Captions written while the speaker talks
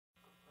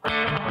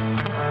Okay,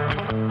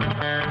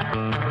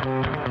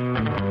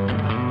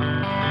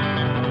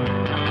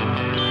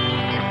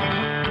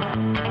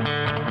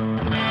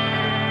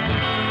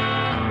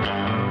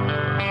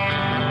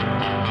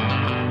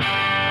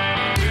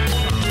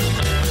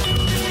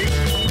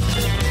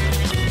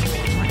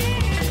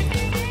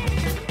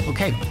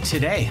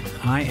 today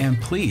I am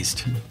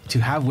pleased to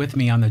have with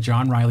me on the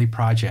John Riley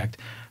Project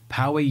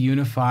Poway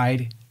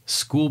Unified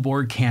School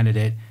Board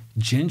candidate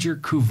Ginger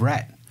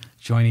Couvrette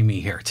joining me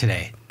here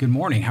today. Good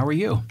morning. How are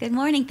you? Good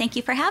morning. Thank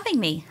you for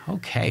having me.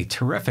 Okay,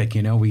 terrific.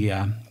 You know, we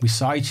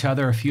saw each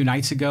other a few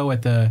nights ago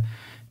at the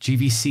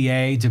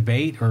GVCA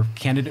debate or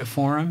candidate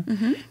forum.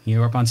 Mm-hmm. You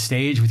were up on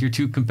stage with your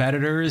two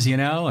competitors, you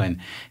know,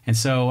 and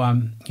so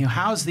you know,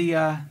 how's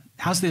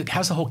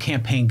the whole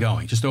campaign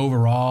going? Just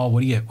overall,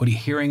 what are you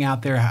hearing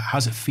out there?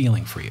 How's it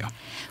feeling for you?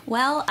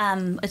 Well,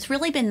 it's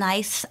really been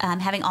nice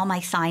having all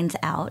my signs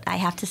out. I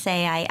have to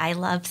say I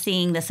love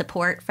seeing the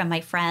support from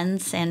my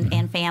friends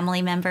and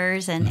family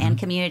members and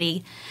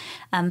community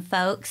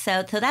folks.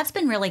 So that's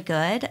been really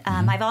good.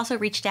 I've also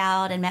reached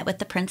out and met with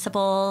the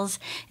principals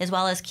as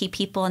well as key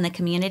people in the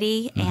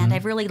community, and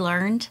I've really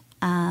learned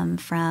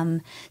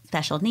from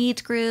special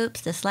needs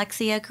groups,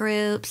 dyslexia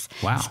groups,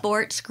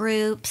 sports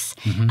groups.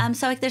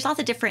 So there's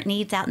lots of different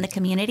needs out in the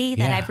community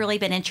that I've really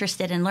been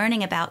interested in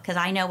learning about, because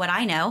I know what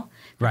I know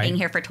from being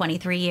here for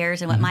 23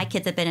 years and what my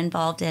kids have been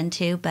involved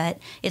into, but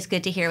it's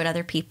good to hear what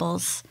other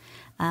people's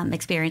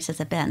experiences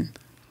have been.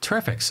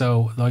 Terrific.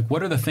 So, like,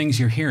 what are the things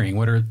you're hearing?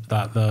 What are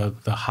the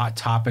hot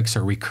topics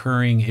or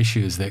recurring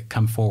issues that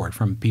come forward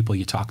from people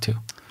you talk to?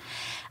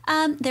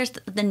 There's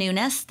the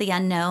newness, the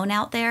unknown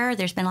out there.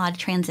 There's been a lot of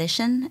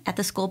transition at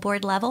the school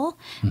board level.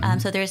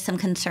 So there's some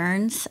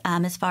concerns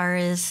as far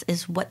as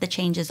what the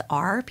changes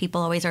are.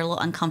 People always are a little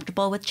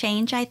uncomfortable with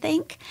change, I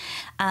think.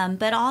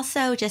 But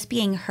also just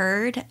being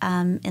heard.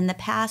 In the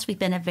past, we've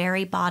been a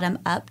very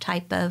bottom-up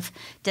type of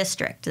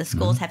district. The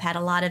schools have had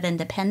a lot of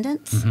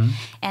independence.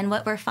 And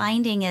what we're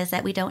finding is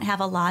that we don't have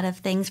a lot of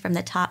things from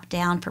the top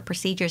down for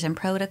procedures and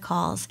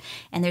protocols,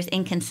 and there's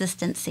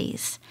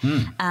inconsistencies.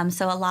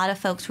 So a lot of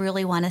folks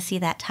really want to see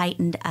that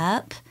tightened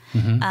up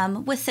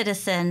with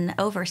citizen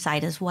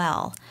oversight as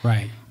well.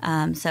 Right.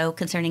 So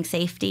concerning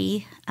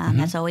safety,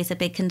 that's always a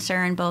big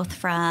concern, both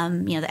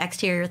from the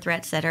exterior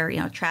threats that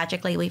are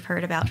tragically we've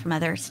heard about from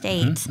other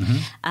states,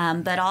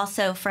 but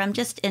also from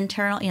just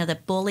internal, the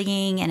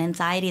bullying and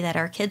anxiety that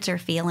our kids are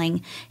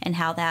feeling and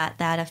how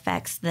that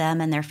affects them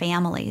and their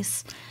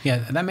families. Yeah,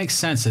 that makes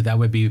sense. That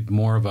would be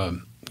more of a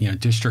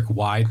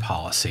district-wide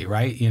policy,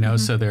 right?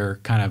 So there are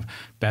kind of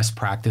best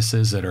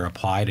practices that are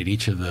applied at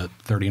each of the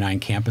 39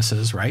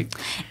 campuses, right?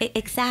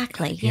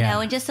 Exactly. You know,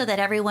 and just so that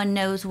everyone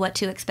knows what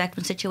to expect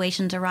when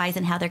situations arise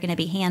and how they're going to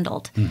be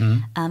handled,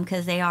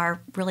 because they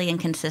are really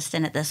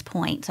inconsistent at this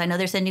point. So I know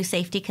there's a new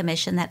safety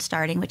commission that's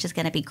starting, which is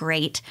going to be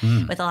great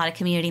with a lot of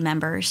community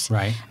members.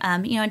 Right.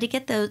 And to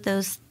get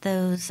those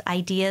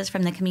ideas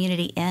from the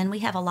community in, we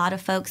have a lot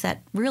of folks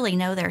that really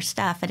know their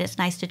stuff, and it's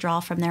nice to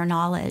draw from their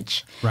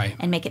knowledge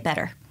and make it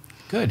better.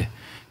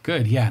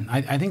 Good. Yeah.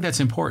 I think that's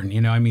important.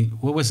 I mean,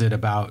 what was it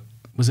about?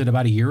 Was it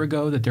about a year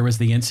ago that there was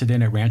the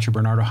incident at Rancho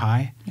Bernardo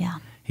High? Yeah.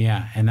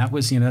 Yeah. And that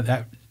was,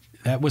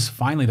 that was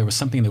finally, there was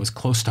something that was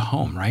close to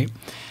home, right?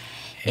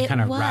 It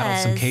kind of rattled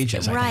some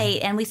cages, I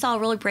think. And we saw a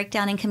real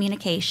breakdown in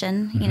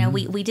communication.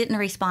 We didn't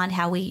respond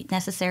how we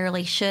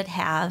necessarily should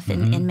have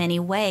in many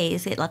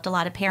ways. It left a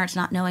lot of parents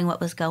not knowing what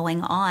was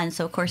going on.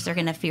 So, of course, they're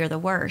going to fear the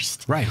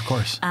worst. Right, of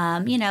course.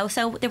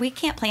 So we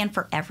can't plan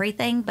for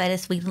everything, but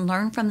as we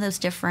learn from those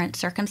different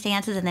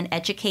circumstances and then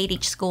educate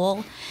each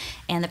school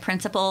and the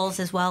principals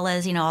as well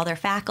as, all their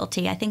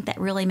faculty, I think that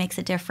really makes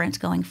a difference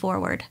going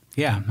forward.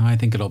 Yeah, I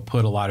think it'll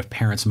put a lot of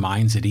parents'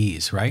 minds at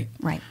ease, right?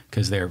 Right.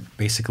 Because they're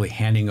basically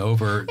handing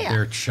over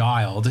their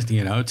child,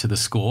 to the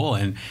school,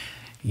 and,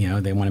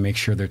 they want to make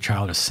sure their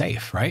child is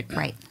safe, right?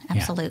 Right,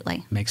 absolutely.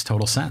 Yeah, makes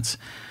total sense.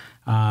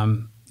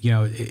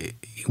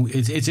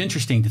 It's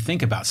interesting to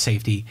think about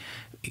safety,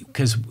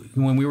 because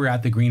when we were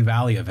at the Green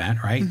Valley event,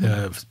 right,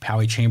 the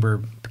Poway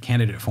Chamber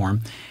Candidate Forum,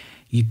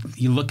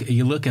 you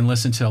look and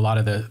listen to a lot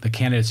of the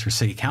candidates for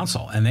city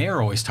council, and they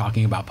are always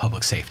talking about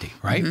public safety,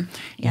 right?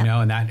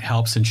 And that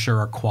helps ensure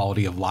our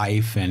quality of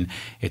life, and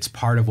it's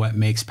part of what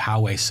makes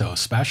Poway so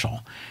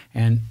special.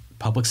 And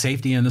public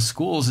safety in the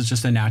schools is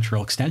just a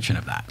natural extension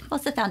of that. Well,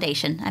 it's the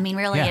foundation. I mean,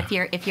 really,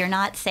 if you're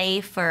not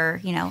safe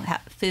for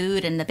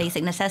food and the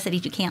basic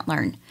necessities, you can't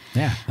learn.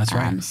 Yeah, that's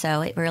right.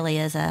 So it really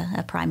is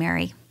a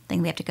primary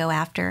thing we have to go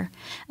after.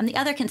 The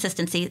other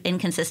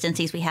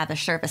inconsistencies we have are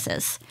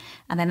services.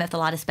 I met with a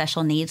lot of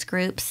special needs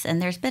groups,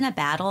 and there's been a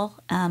battle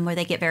where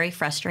they get very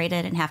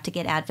frustrated and have to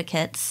get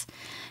advocates,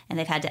 and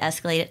they've had to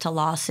escalate it to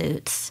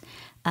lawsuits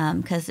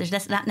because there's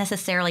just not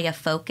necessarily a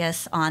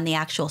focus on the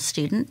actual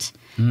student.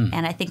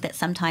 And I think that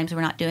sometimes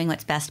we're not doing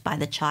what's best by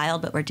the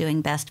child, but we're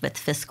doing best with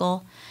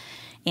fiscal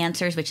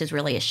answers, which is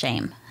really a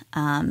shame.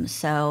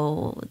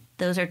 So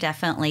those are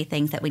definitely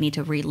things that we need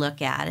to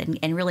relook at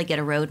and really get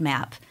a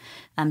roadmap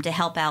to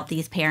help out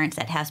these parents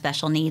that have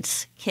special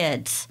needs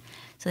kids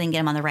so they can get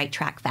them on the right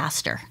track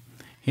faster.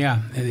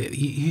 Yeah,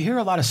 you hear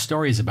a lot of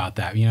stories about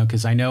that,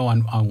 because I know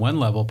on one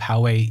level,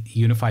 Poway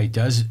Unified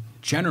does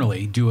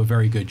generally do a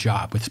very good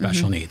job with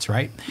special needs,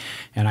 right?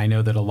 And I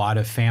know that a lot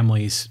of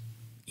families,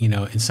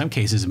 in some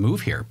cases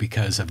move here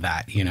because of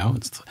that,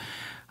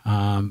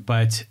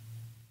 but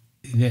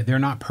they're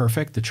not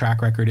perfect. The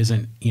track record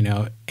isn't,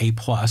 A+,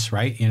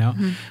 right?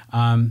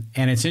 And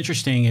it's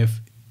interesting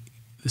if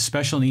the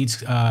special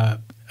needs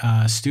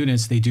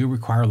students, they do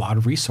require a lot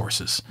of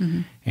resources,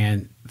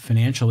 and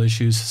financial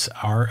issues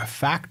are a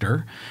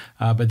factor.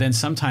 But then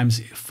sometimes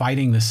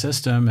fighting the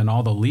system and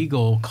all the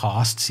legal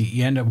costs,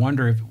 you end up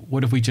wondering,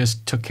 what if we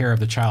just took care of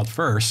the child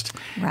first,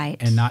 right,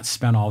 and not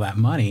spent all that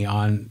money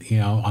on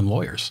on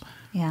lawyers?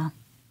 Yeah,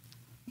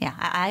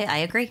 I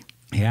agree.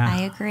 Yeah,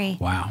 I agree.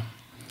 Wow.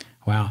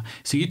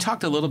 So you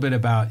talked a little bit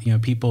about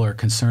people are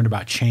concerned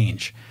about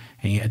change,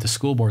 and at the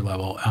school board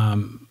level.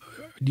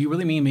 Do you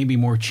really mean maybe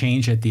more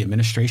change at the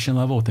administration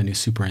level with the new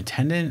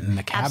superintendent and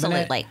the cabinet?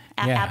 Absolutely.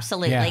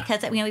 Absolutely.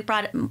 Because we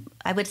brought,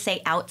 I would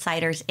say,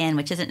 outsiders in,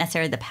 which isn't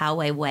necessarily the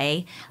Poway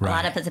way. Right. A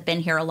lot of us have been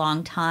here a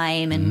long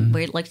time, and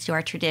we look to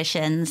our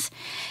traditions.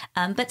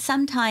 But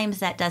sometimes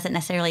that doesn't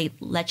necessarily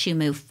let you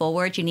move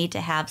forward. You need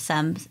to have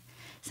some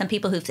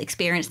people who've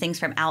experienced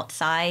things from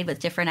outside with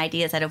different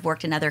ideas that have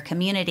worked in other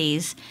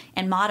communities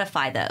and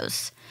modify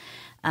those.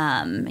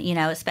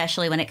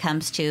 Especially when it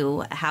comes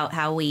to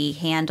how we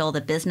handle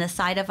the business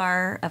side of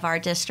our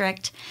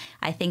district.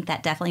 I think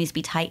that definitely needs to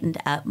be tightened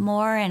up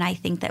more, and I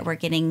think that we're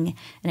getting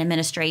an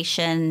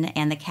administration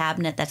and the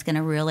cabinet that's going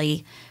to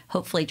really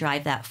hopefully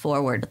drive that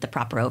forward with the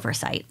proper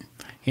oversight.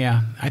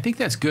 Yeah, I think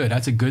that's good.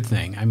 That's a good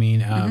thing. I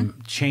mean,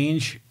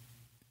 change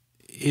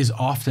is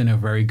often a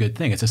very good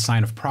thing. It's a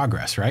sign of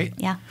progress, right?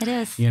 Yeah, it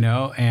is.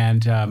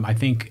 And I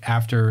think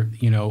after,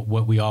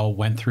 what we all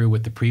went through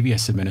with the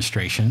previous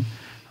administration,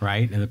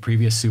 right, and the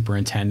previous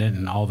superintendent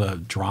and all the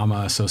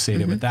drama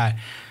associated with that,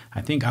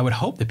 I would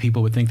hope that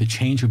people would think the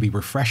change would be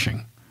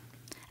refreshing.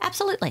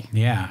 Absolutely.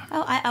 Yeah.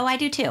 I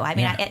do too. I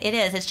mean, it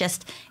is. It's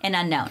just an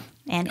unknown.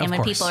 And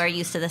when people are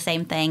used to the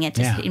same thing, it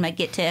just,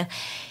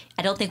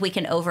 I don't think we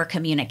can over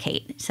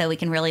communicate. So we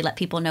can really let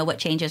people know what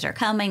changes are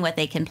coming, what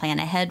they can plan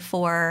ahead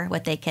for,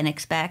 what they can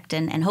expect,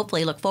 and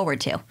hopefully look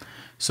forward to.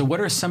 So what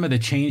are some of the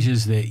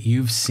changes that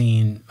you've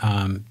seen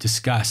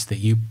discussed that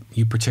you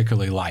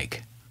particularly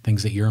like?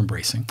 Things that you're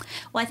embracing?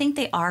 Well, I think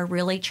they are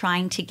really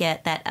trying to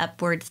get that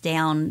upwards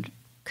down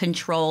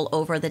control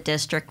over the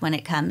district when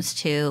it comes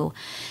to,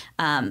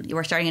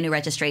 we're starting a new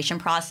registration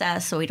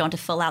process, so we don't have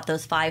to fill out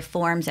those 5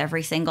 forms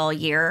every single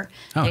year.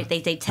 Oh,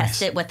 they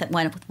test it with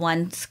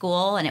one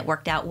school, and it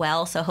worked out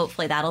well, so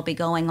hopefully that'll be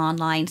going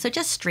online. So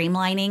just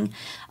streamlining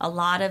a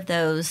lot of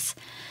those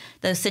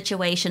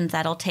situations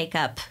that'll take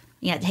up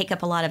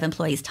a lot of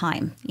employees'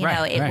 time.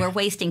 We're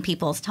wasting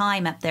people's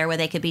time up there where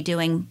they could be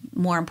doing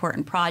more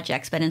important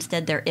projects, but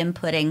instead they're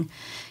inputting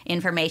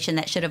information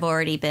that should have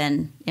already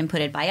been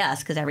inputted by us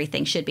because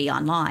everything should be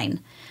online.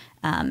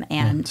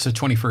 And it's the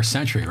 21st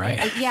century, right?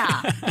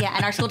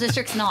 And our school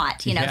district's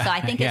not, so I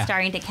think it's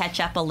starting to catch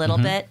up a little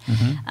bit.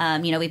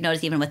 We've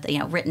noticed even with,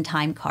 written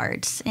time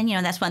cards. And,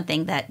 that's one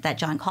thing that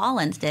John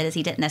Collins did is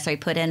he didn't necessarily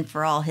put in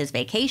for all his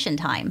vacation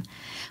time.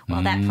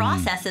 Well, that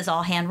process is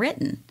all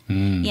handwritten,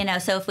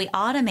 so if we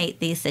automate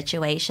these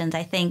situations,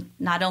 I think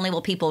not only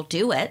will people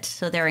do it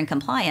so they're in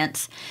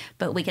compliance,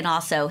 but we can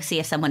also see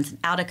if someone's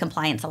out of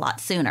compliance a lot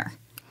sooner.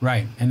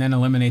 Right, and then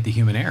eliminate the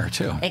human error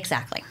too.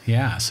 Exactly.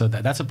 Yeah, so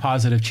that's a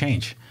positive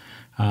change.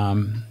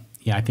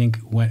 I think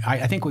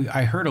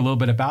I heard a little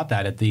bit about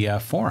that at the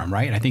forum,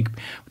 right? I think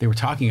they were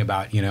talking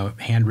about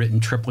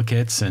handwritten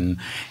triplicates and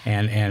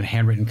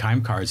handwritten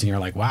time cards, and you're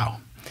like, wow.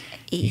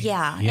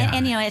 Yeah.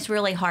 And it's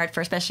really hard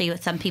for especially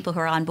with some people who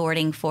are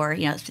onboarding for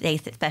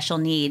special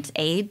needs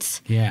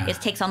aides. Yeah.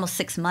 It takes almost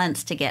 6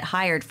 months to get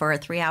hired for a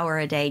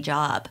 3-hour-a-day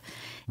job.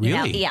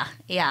 Really?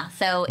 Yeah.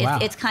 So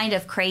it's kind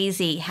of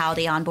crazy how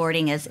the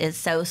onboarding is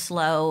so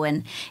slow,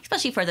 and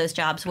especially for those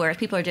jobs where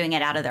people are doing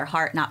it out of their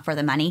heart, not for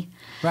the money.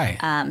 Right.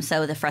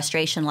 So the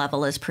frustration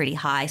level is pretty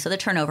high. So the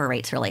turnover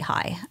rate's really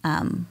high,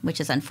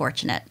 which is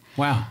unfortunate.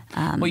 Wow.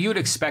 Well, you would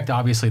expect,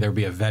 obviously, there would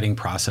be a vetting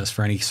process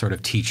for any sort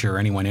of teacher or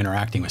anyone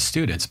interacting with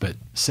students, but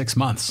 6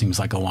 months seems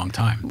like a long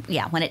time.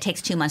 Yeah. When it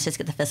takes 2 months just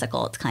to get the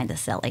physical, it's kind of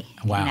silly.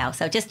 Wow.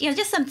 So just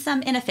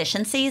some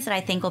inefficiencies that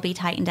I think will be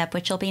tightened up,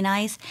 which will be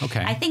nice.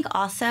 Okay. I think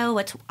also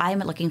what I'm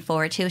looking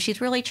forward to,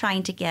 she's really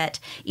trying to get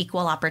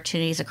equal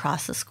opportunities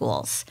across the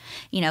schools,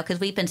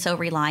 because we've been so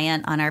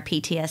reliant on our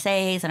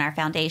PTSAs and our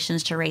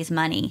foundations to raise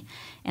money.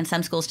 And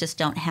some schools just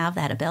don't have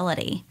that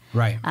ability.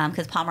 Right.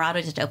 Because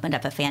Pomerado just opened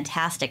up a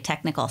fantastic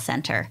technical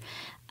center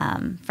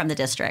from the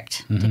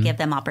district to give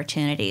them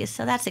opportunities.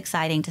 So that's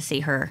exciting to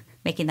see her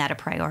making that a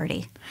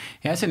priority.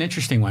 Yeah, it's an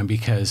interesting one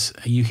because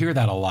you hear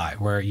that a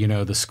lot where,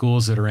 the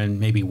schools that are in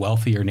maybe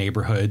wealthier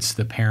neighborhoods,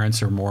 the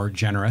parents are more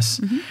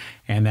generous.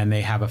 And then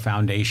they have a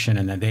foundation,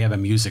 and then they have a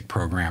music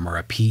program or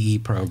a PE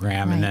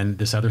program, and then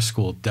this other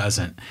school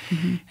doesn't.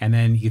 And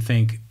then you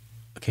think,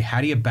 okay, how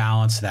do you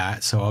balance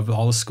that so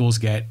all the schools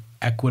get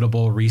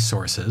equitable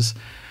resources,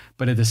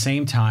 but at the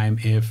same time,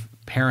 if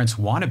parents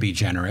want to be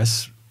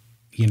generous,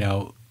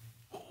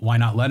 why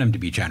not let them to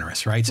be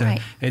generous, right? So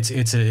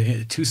it's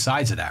two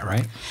sides of that,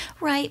 right?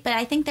 Right, but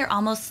I think they're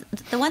almost,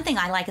 the one thing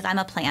I like is I'm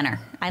a planner.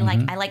 I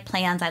like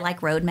plans, I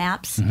like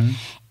roadmaps,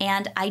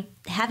 and I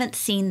haven't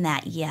seen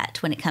that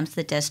yet when it comes to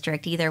the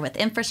district, either with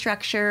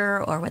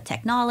infrastructure or with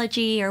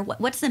technology, or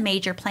what's the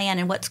major plan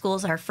and what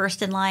schools are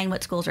first in line,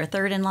 what schools are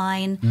third in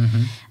line.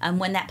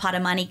 When that pot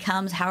of money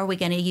comes, how are we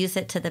going to use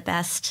it to the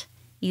best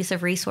use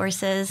of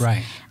resources.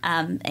 Right.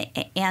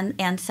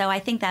 And so I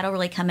think that'll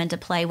really come into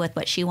play with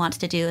what she wants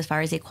to do as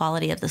far as the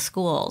equality of the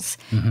schools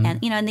and,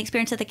 and the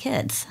experience of the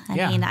kids.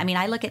 I mean,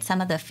 I look at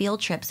some of the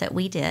field trips that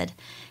we did.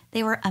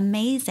 They were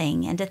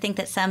amazing. And to think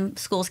that some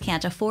schools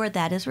can't afford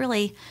that is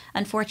really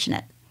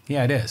unfortunate.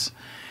 Yeah, it is.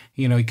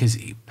 Because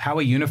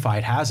Poway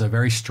Unified has a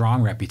very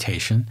strong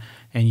reputation,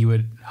 and you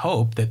would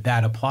hope that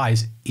that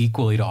applies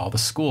equally to all the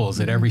schools,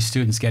 that every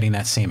student's getting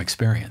that same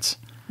experience.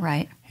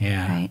 Right.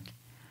 Yeah. Right.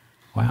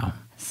 Wow.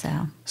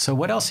 So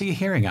what else are you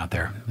hearing out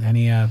there?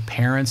 Any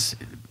parents,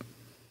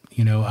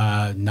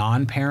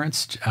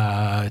 non-parents,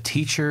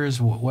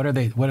 teachers? What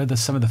are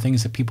some of the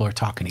things that people are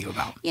talking to you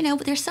about?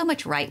 There's so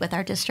much right with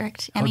our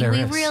district. I mean,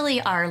 we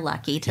really are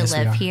lucky to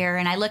live here.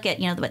 And I look at,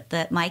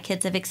 what my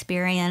kids have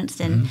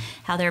experienced and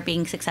how they're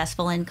being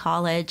successful in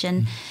college.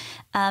 And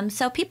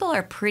so people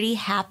are pretty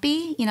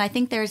happy. I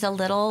think there's a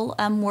little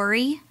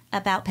worry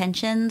about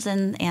pensions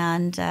and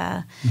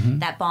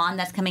that bond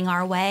that's coming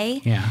our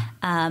way.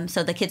 Yeah.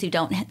 So the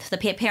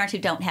parents who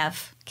don't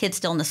have kids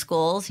still in the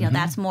schools,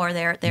 that's more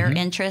their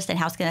interest and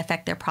how it's going to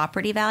affect their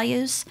property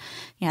values.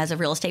 As a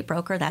real estate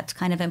broker, that's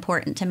kind of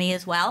important to me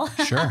as well.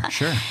 Sure.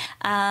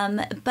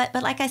 But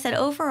like I said,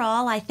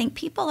 overall, I think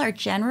people are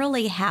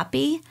generally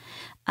happy.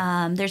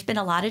 There's been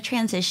a lot of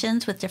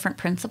transitions with different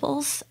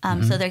principals.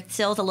 So there's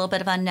still a little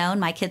bit of unknown.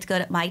 My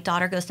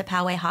daughter goes to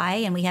Poway High,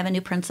 and we have a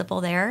new principal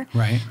there.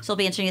 Right. So it'll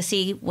be interesting to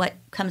see what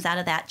comes out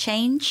of that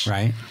change.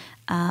 Right.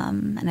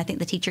 And I think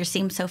the teachers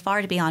seem so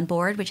far to be on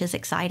board, which is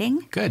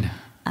exciting. Good.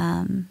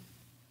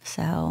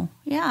 So,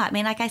 yeah, I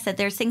mean, like I said,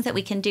 there's things that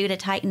we can do to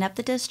tighten up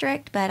the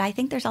district, but I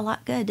think there's a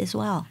lot good as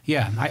well.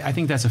 Yeah, I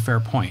think that's a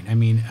fair point. I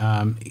mean,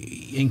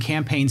 in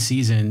campaign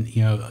season,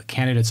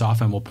 candidates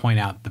often will point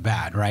out the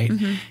bad, right?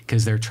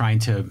 Because they're trying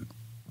to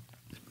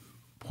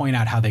point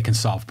out how they can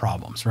solve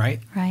problems,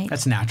 right? Right.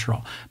 That's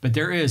natural. But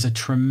there is a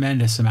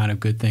tremendous amount of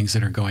good things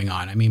that are going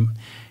on. I mean,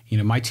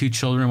 my two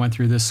children went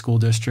through this school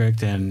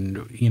district,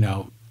 and,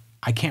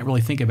 I can't really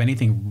think of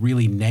anything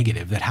really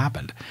negative that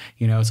happened.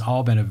 It's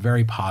all been a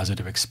very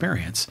positive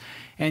experience.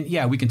 And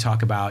yeah, we can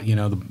talk about, the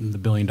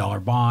 $1 billion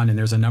bond, and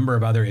there's a number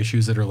of other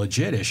issues that are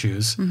legit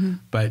issues,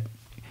 but,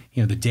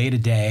 the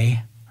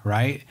day-to-day,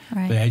 right?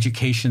 The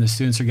education the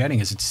students are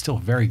getting it's still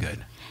very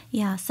good.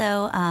 Yeah.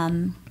 So,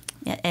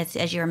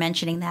 as you were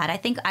mentioning that, I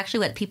think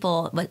actually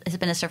what has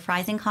been a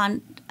surprising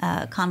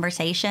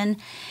conversation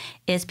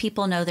is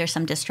people know there's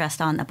some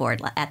distrust on the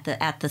board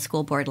at the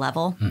school board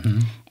level,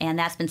 and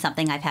that's been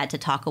something I've had to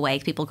talk away.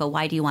 People go,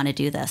 "Why do you want to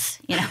do this?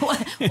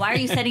 Why are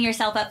you setting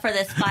yourself up for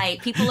this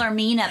fight? People are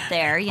mean up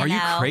there. You you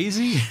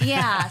crazy?"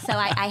 Yeah. So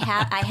I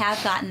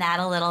have gotten that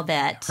a little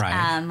bit,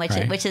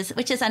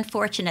 which is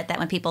unfortunate that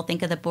when people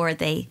think of the board,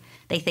 they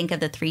think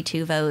of the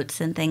 3-2 votes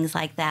and things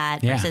like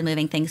that versus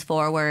moving things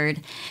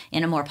forward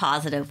in a more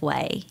positive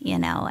way.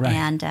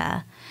 And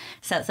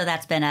so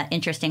that's been an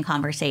interesting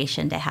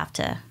conversation to have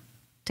to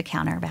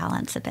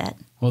counterbalance a bit.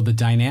 Well, the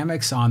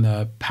dynamics on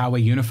the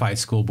Poway Unified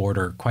School Board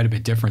are quite a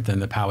bit different than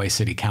the Poway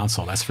City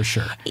Council, that's for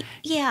sure.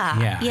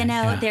 Yeah.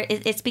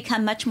 It's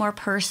become much more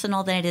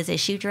personal than it is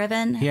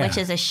issue-driven, which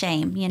is a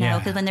shame,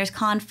 because when there's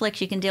conflict,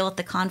 you can deal with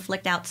the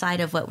conflict outside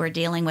of what we're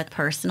dealing with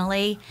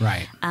personally.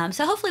 Right.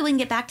 So hopefully we can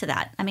get back to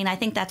that. I mean, I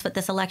think that's what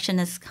this election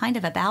is kind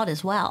of about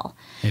as well.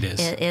 It is.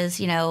 It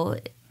is,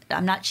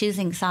 I'm not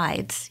choosing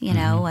sides,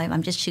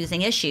 I'm just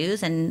choosing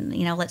issues, and,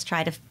 let's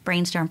try to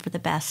brainstorm for the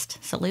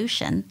best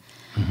solution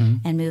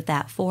and move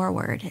that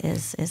forward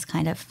is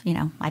kind of,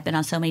 I've been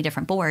on so many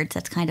different boards.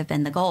 That's kind of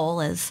been the goal,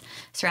 is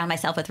surround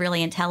myself with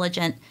really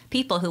intelligent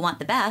people who want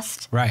the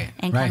best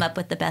and come up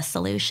with the best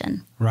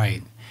solution.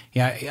 Right.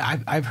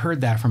 Yeah. I've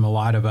heard that from a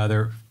lot of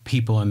other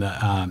people in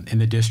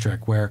the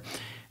district where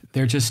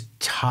they're just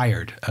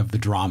tired of the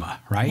drama,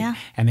 right? Yeah.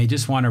 And they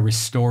just want to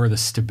restore the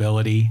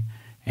stability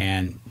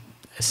and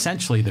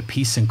essentially the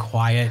peace and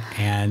quiet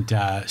and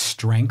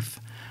strength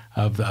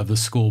of the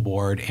school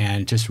board,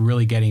 and just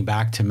really getting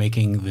back to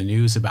making the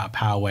news about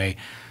Poway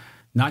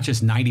not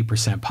just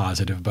 90%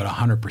 positive, but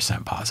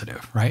 100%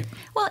 positive, right?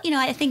 Well,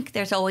 I think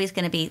there's always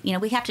going to be,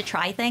 we have to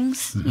try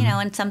things,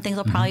 and some things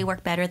will probably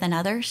work better than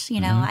others.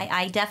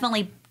 I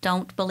definitely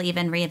don't believe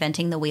in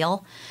reinventing the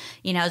wheel.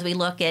 As we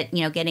look at,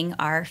 getting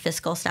our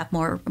fiscal stuff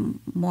more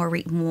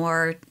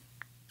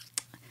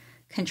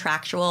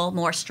contractual,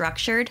 more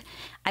structured,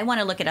 I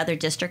want to look at other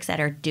districts that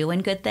are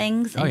doing good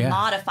things and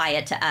modify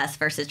it to us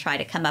versus try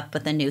to come up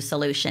with a new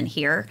solution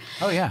here.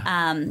 Oh, yeah.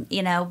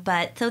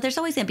 But so there's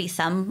always going to be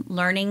some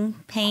learning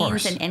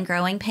pains and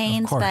growing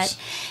pains, but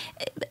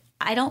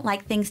I don't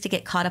like things to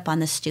get caught up on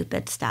the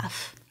stupid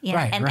stuff. You know,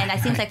 and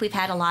it seems like we've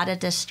had a lot of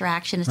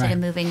distraction instead of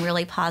moving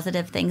really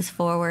positive things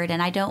forward.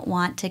 And I don't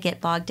want to get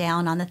bogged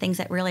down on the things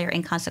that really are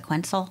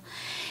inconsequential.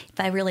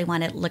 But I really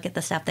want to look at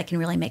the stuff that can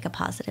really make a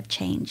positive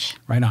change.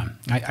 Right on.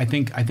 I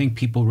think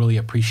people really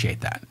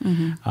appreciate that.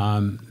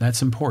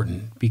 That's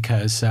important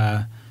because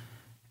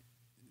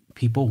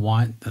people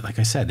want, like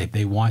I said,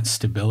 they want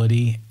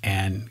stability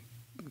and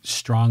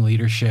strong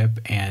leadership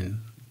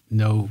and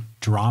no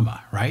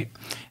drama, right?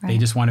 They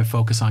just want to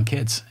focus on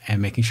kids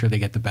and making sure they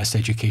get the best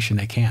education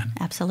they can.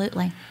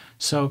 Absolutely.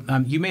 So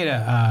you made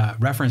a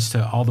reference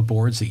to all the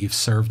boards that you've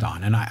served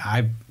on, and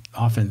I've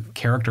often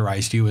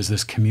characterized you as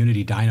this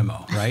community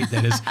dynamo, right?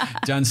 That has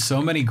done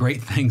so many great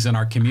things in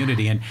our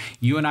community. And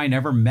you and I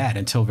never met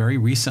until very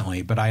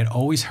recently, but I had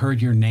always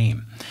heard your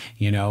name,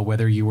 you know,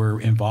 whether you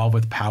were involved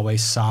with Poway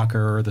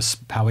Soccer or the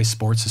Poway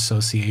Sports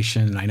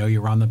Association. And I know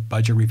you were on the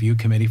budget review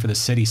committee for the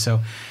city.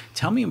 So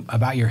tell me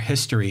about your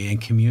history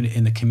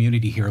in the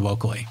community here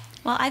locally.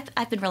 Well,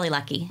 I've been really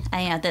lucky.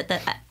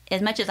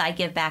 As much as I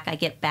give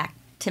back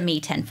to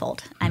me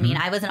tenfold. I mean,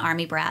 I was an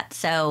Army brat,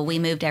 so we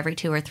moved every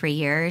 2 or 3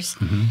 years,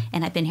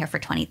 and I've been here for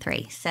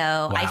 23.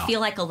 So I feel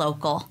like a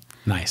local.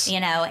 Nice.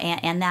 You know,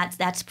 and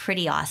that's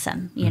pretty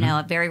awesome. You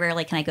know, very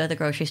rarely can I go to the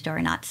grocery store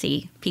and not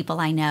see people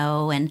I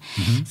know. And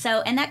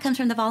so, and that comes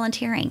from the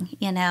volunteering.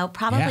 You know,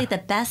 probably the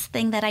best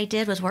thing that I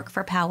did was work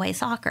for Poway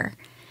Soccer.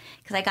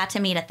 Because I got to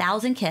meet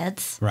 1,000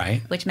 kids,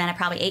 right? Which meant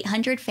probably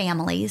 800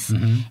 families.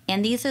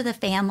 And these are the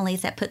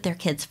families that put their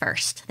kids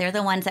first. They're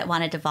the ones that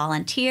wanted to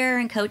volunteer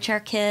and coach our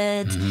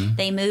kids.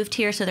 They moved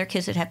here so their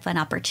kids would have fun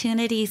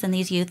opportunities in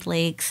these youth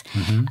leagues.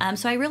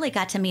 So I really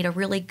got to meet a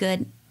really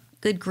good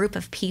group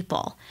of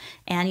people.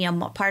 And, you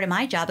know, part of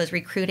my job was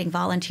recruiting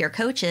volunteer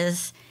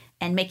coaches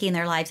and making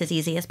their lives as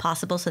easy as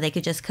possible so they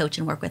could just coach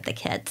and work with the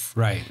kids.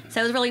 Right. So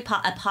it was really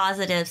a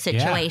positive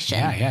situation.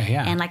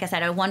 Yeah. And like I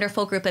said, a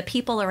wonderful group of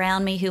people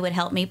around me who would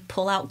help me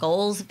pull out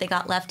goals if they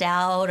got left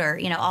out or,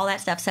 you know, all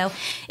that stuff. So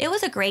it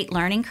was a great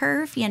learning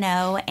curve, you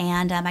know,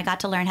 and I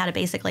got to learn how to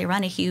basically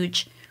run a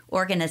huge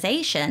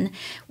organization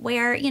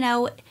where, you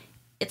know,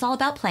 it's all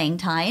about playing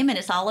time and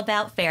it's all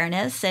about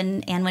fairness.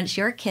 And when it's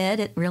your kid,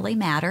 it really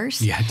matters.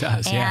 Yeah, it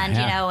does. And,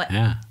 you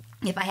know,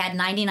 if I had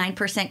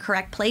 99%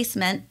 correct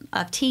placement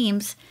of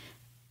teams,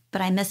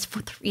 but I missed,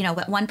 you know,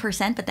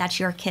 1%, but that's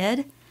your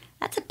kid,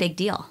 that's a big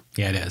deal.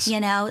 Yeah, it is.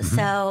 You know,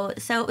 so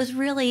it was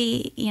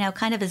really, you know,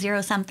 kind of a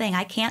zero-sum thing.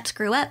 I can't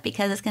screw up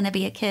because it's going to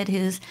be a kid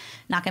who's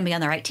not going to be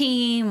on the right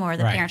team or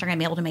the parents are going to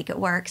be able to make it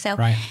work. So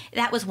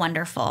that was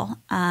wonderful.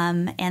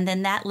 And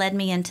then that led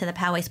me into the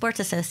Poway Sports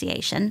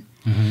Association,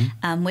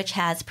 which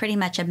has pretty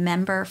much a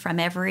member from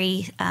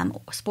every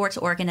sports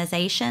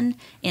organization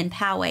in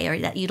Poway or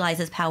that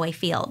utilizes Poway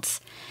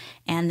fields.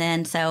 And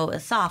then so it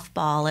was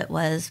softball, it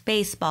was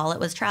baseball, it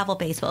was travel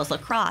baseball, it was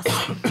lacrosse.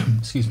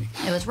 Excuse me.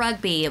 It was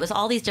rugby. It was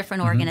all these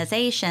different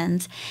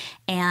organizations.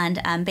 And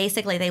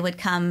basically they would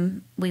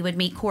come, we would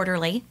meet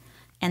quarterly,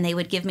 and they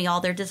would give me all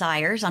their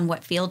desires on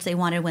what fields they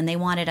wanted when they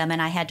wanted them.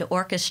 And I had to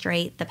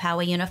orchestrate the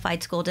Poway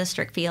Unified School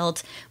District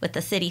fields with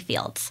the city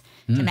fields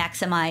to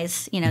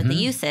maximize, you know, the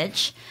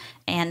usage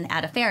and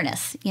out of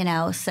fairness, you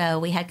know. So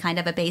we had kind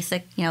of a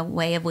basic, you know,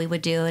 way of we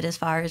would do it as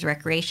far as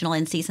recreational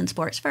in-season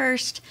sports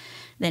first,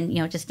 then,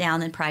 you know, just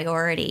down in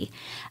priority.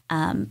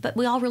 But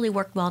we all really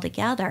worked well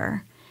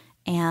together.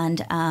 And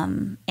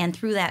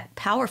through that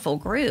powerful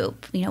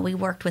group, you know, we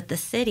worked with the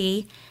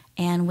city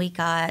and we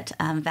got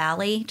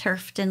Valley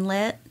turfed and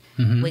lit.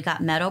 We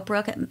got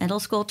Meadowbrook at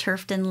middle school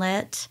turfed and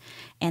lit.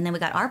 And then we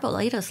got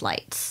Arbolitos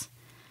lights,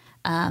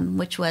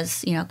 which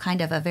was, you know,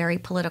 kind of a very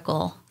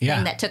political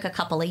thing that took a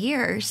couple of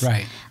years.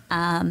 Right.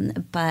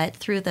 But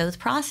through those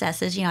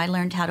processes, you know, I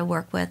learned how to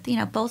work with, you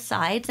know, both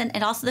sides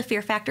and also the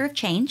fear factor of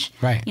change.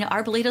 Right. You know,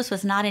 Arbolitos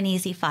was not an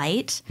easy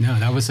fight. No,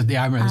 that was, I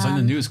remember it was on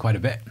the news quite a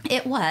bit.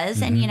 It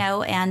was. And, you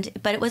know,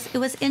 but it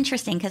was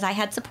interesting because I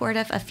had support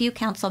of a few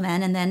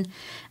councilmen and then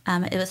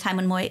it was time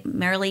when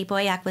Marilee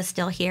Boyack was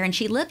still here and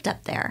she lived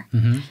up there.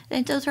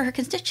 And those were her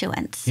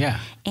constituents. Yeah.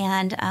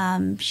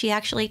 And she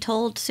actually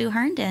told Sue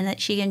Herndon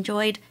that she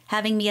enjoyed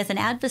having me as an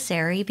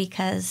adversary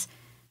because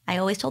I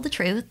always told the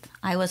truth.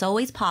 I was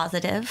always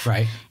positive.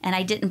 Right. And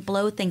I didn't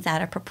blow things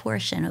out of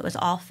proportion. It was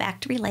all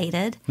fact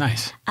related.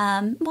 Nice.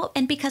 Well,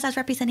 and because I was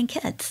representing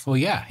kids. Well,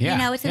 yeah. You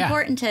know, it's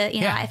important to,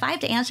 you know, if I have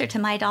to answer to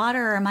my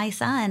daughter or my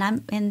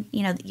son,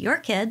 you know, your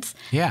kids,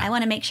 I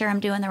want to make sure I'm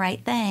doing the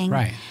right thing.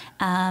 Right.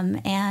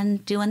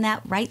 And doing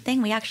that right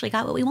thing, we actually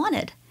got what we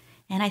wanted.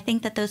 And I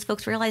think that those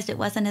folks realized it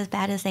wasn't as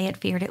bad as they had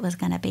feared it was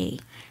going to be.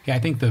 Yeah, I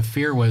think the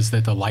fear was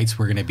that the lights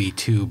were going to be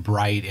too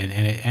bright. And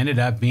it ended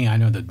up being, I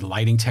know the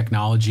lighting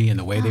technology and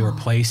the way they were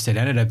placed, it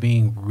ended up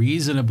being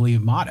reasonably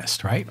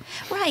modest, right?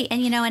 Right.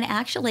 And, you know, and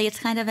actually it's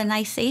kind of a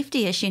nice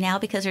safety issue now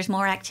because there's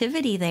more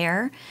activity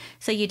there.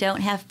 So you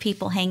don't have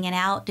people hanging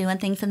out doing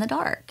things in the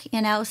dark,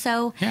 you know.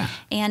 So,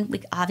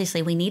 and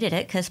obviously we needed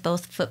it because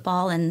both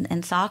football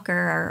and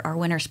soccer are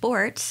winter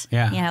sports,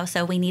 you know.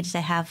 So we needed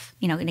to have,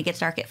 you know, when it gets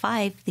dark at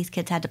 5, these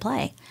kids had to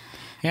play.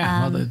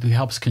 Yeah, well, it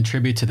helps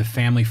contribute to the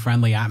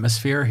family-friendly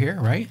atmosphere here,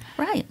 right?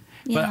 Right.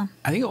 But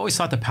I think I always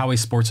thought the Poway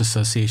Sports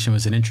Association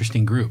was an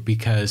interesting group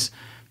because,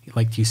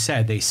 like you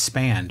said, they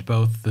spanned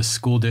both the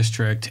school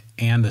district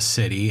and the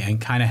city and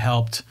kind of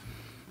helped,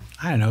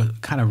 I don't know,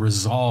 kind of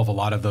resolve a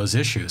lot of those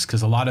issues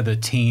because a lot of the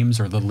teams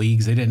or the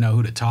leagues, they didn't know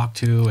who to talk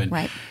to.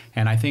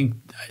 And I think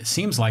it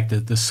seems like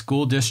the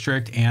school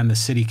district and the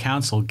city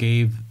council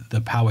gave the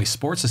Poway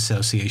Sports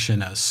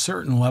Association a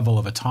certain level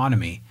of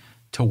autonomy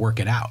to work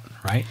it out,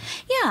 right?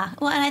 Yeah.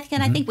 Well, and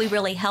I think we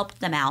really helped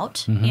them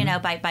out, you know,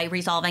 by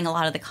resolving a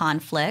lot of the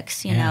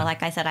conflicts. You know,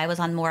 like I said, I was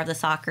on more of the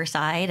soccer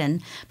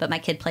side, but my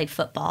kid played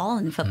football,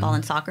 and football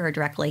and soccer are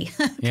directly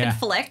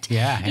conflict.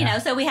 You know,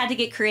 so we had to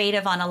get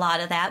creative on a lot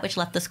of that, which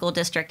left the school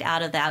district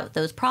out of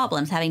those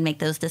problems, having to make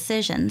those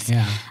decisions.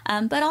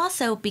 But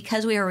also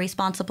because we were a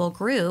responsible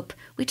group,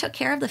 we took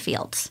care of the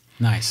fields.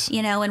 Nice.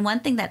 You know, and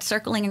one thing that's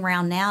circling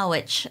around now,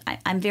 which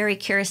I'm very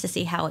curious to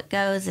see how it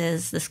goes,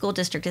 is the school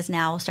district is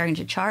now starting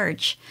to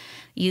charge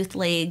youth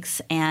leagues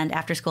and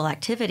after-school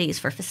activities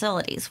for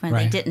facilities when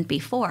they didn't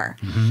before.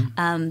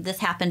 This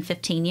happened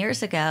 15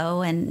 years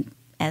ago, and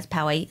as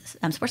Poway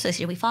Sports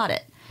Association, we fought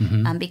it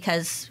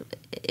because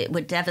it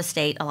would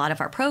devastate a lot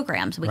of our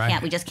programs. We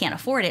just can't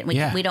afford it.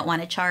 We don't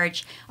want to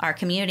charge our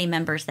community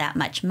members that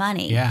much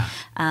money.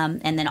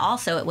 And then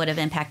also it would have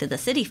impacted the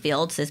city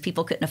fields as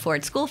people couldn't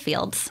afford school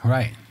fields. So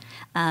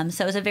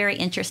it was a very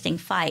interesting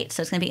fight.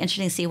 So it's going to be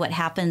interesting to see what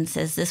happens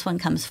as this one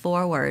comes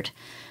forward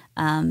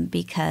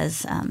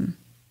because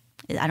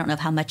I don't know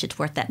how much it's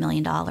worth, that $1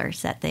 million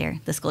that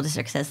the school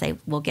district says they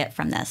will get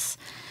from this.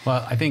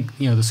 Well, I think,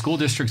 you know, the school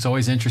district's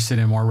always interested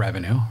in more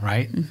revenue,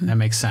 right? That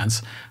makes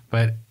sense.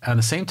 But at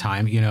the same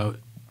time, you know,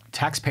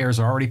 taxpayers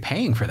are already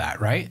paying for that,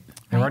 right?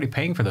 They're already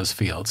paying for those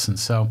fields. And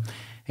so,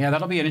 yeah,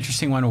 that'll be an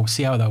interesting one. We'll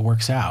see how that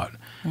works out.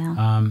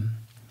 I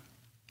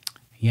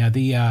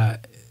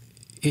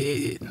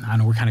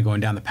know we're kind of going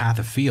down the path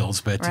of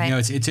fields, but, you know,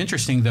 it's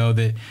interesting, though,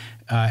 that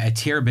at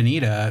Tierra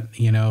Bonita,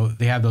 you know,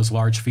 they have those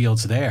large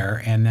fields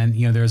there. And then,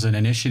 you know, there's an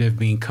initiative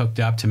being cooked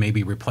up to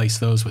maybe replace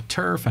those with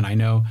turf. And I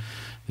know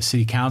the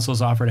city council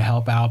has offered to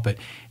help out. But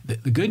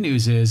the good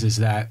news is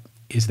that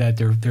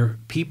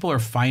people are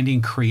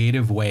finding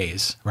creative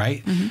ways,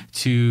 right,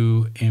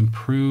 to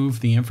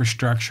improve the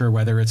infrastructure,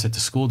 whether it's at the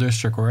school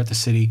district or at the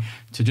city,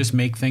 to just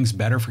make things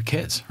better for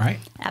kids, right?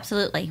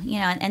 Absolutely. You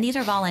know, and these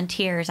are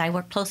volunteers. I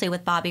worked closely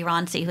with Bobby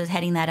Ronci, who was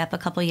heading that up a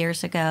couple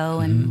years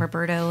ago, and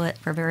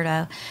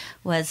Roberto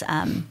was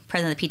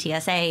president of the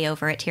PTSA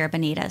over at Tierra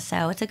Bonita.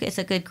 So it's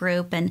a good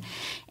group, and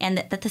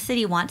that the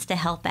city wants to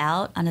help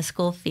out on a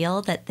school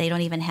field that they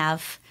don't even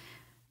have,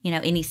 you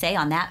know, any say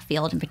on that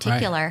field in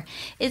particular,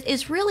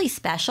 is really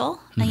special,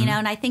 you know,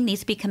 and I think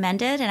needs to be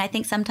commended. And I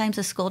think sometimes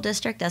the school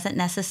district doesn't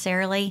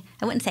necessarily,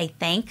 I wouldn't say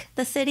thank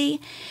the city,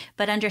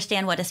 but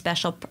understand what a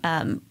special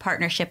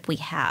partnership we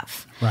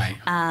have.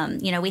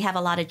 You know, we have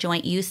a lot of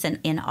joint use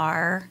in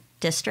our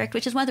district,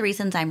 which is one of the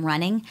reasons I'm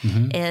running,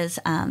 is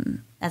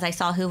as I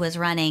saw who was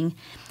running,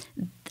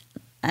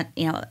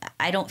 you know,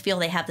 I don't feel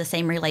they have the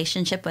same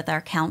relationship with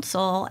our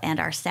council and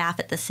our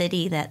staff at the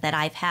city that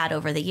I've had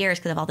over the years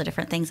because of all the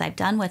different things I've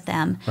done with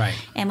them.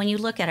 And when you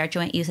look at our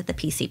joint use at the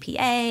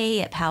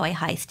PCPA, at Poway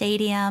High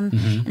Stadium,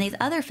 and these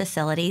other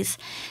facilities,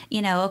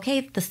 you know,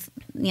 okay,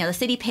 the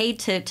city paid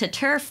to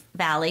turf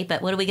Valley,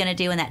 but what are we going to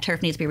do when that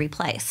turf needs to be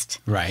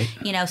replaced?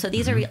 You know, so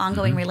these are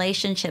ongoing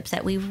relationships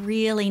that we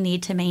really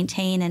need to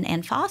maintain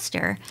and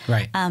foster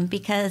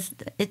because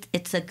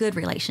it's a good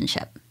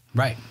relationship.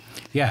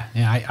 Yeah,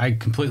 I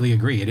completely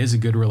agree. It is a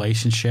good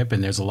relationship,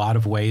 and there's a lot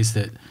of ways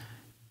that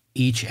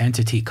each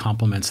entity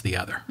complements the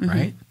other,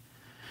 right?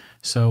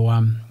 So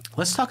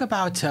let's talk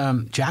about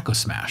Jacko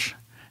Smash.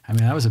 I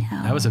mean, that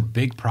was a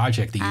big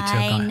project that you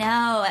took on. I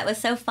know. It was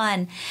so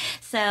fun.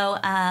 So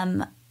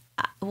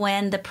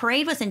when the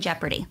parade was in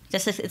jeopardy,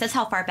 that's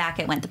how far back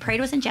it went. The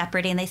parade was in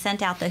jeopardy, and they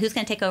sent out who's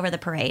going to take over the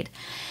parade.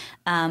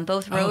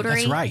 Both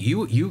Rotary. That's right.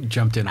 You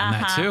jumped in on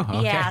that too.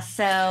 Okay. Yeah.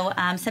 So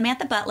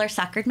Samantha Butler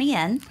suckered me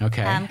in.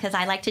 Because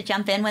I like to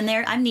jump in when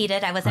I'm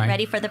needed. I wasn't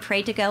ready for the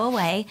parade to go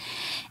away,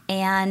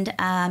 and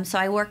so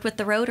I worked with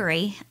the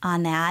Rotary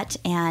on that.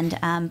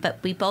 And but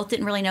we both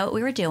didn't really know what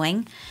we were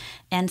doing,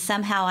 and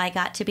somehow I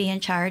got to be in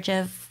charge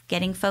of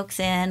getting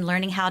folks in,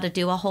 learning how to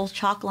do a whole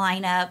chalk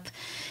lineup.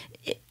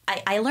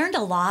 I learned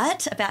a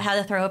lot about how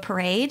to throw a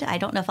parade. I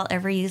don't know if I'll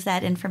ever use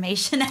that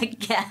information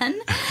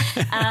again.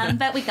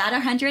 But we got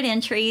 100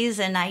 entries,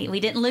 and we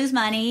didn't lose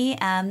money.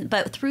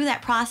 But through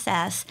that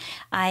process,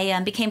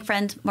 I became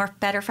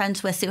better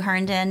friends with Sue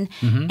Herndon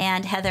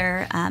and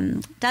Heather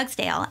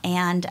Dugsdale.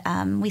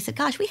 And we said,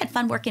 gosh, we had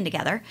fun working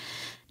together.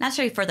 Not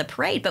necessarily for the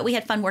parade, but we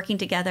had fun working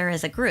together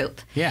as a group.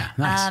 Yeah,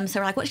 nice.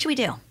 So we're like, what should we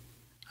do?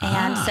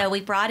 And so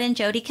we brought in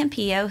Jody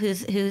Campillo,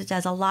 who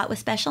does a lot with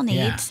special needs.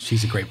 Yeah,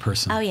 she's a great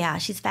person. Oh yeah,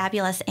 she's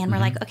fabulous. And we're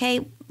like,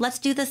 okay, let's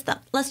do this.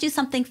 Let's do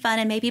something fun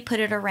and maybe put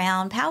it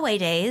around Poway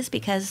Days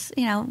because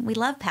you know we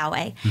love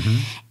Poway.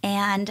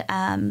 And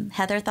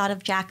Heather thought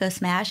of Jacko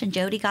Smash, and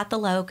Jody got the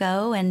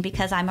logo. And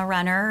because I'm a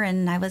runner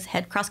and I was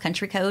head cross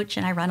country coach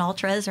and I run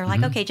ultras, they're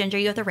like, okay, Ginger,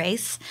 you have the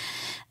race.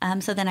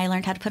 So then I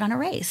learned how to put on a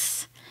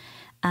race.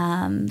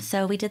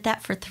 So we did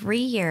that for 3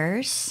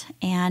 years.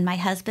 And my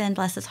husband,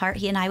 bless his heart,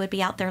 he and I would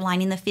be out there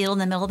lining the field in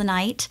the middle of the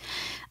night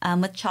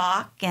with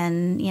chalk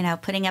and,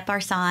 putting up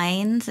our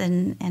signs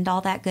and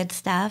all that good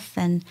stuff.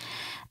 And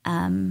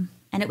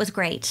it was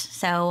great.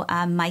 So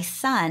my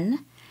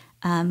son,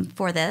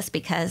 for this,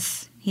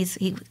 because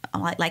he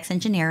likes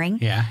engineering.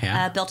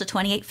 Built a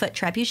 28-foot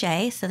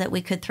trebuchet so that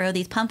we could throw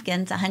these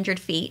pumpkins 100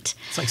 feet.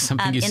 It's like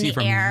something you see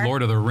from air.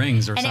 Lord of the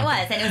Rings or something.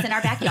 And it was in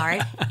our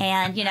backyard.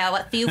 And,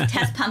 a few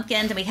test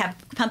pumpkins, and we have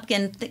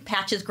pumpkin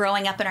patches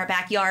growing up in our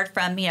backyard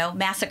from,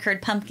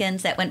 massacred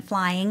pumpkins that went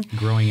flying.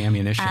 Growing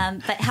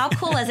ammunition. But how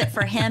cool is it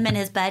for him and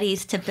his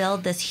buddies to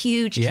build this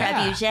huge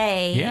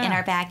trebuchet in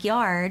our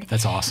backyard?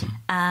 That's awesome.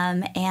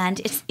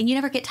 And you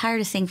never get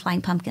tired of seeing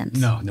flying pumpkins.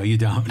 No, you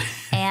don't.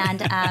 And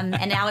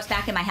now it's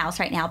back in my house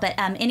right now. But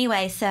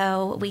anyway,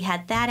 so we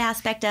had that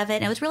aspect of it.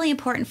 And it was really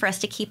important for us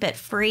to keep it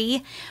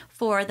free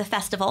for the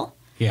festival.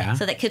 Yeah.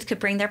 So that kids could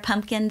bring their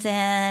pumpkins in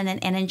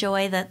and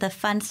enjoy the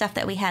fun stuff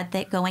that we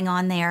had going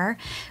on there.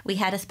 We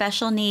had a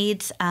special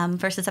needs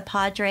versus a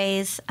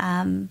Padres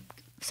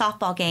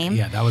softball game.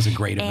 Yeah, that was a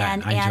great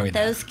event. I enjoyed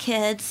that. And those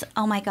kids,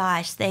 oh my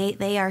gosh,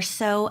 they are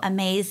so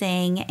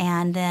amazing.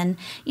 And then,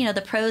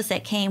 the pros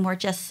that came were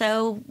just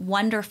so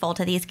wonderful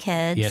to these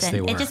kids. Yes, and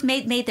they were. It just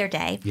made their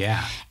day.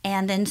 Yeah.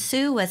 And then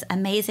Sue was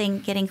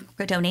amazing getting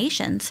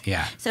donations.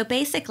 Yeah. So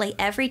basically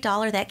every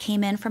dollar that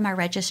came in from our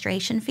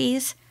registration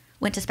fees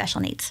went to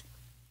special needs.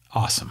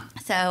 Awesome.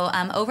 So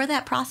over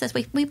that process,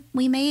 we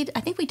made,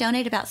 I think we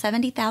donated about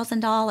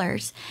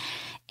 $70,000.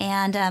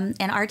 And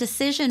our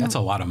decision... That's a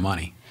lot of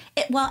money.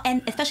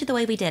 And especially the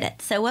way we did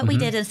it. So what we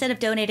did, instead of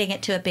donating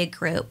it to a big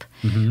group,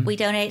 we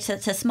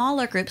donated to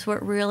smaller groups where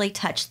it really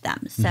touched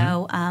them.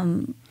 So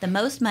the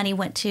most money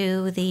went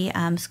to the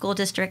School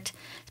District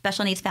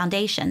Special Needs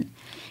Foundation,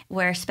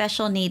 where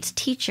special needs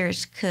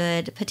teachers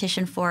could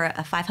petition for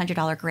a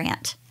 $500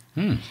 grant.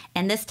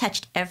 And this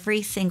touched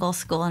every single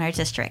school in our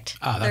district.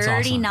 Oh, that's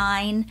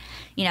 39,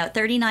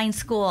 39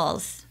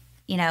 schools.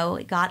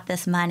 Got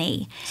this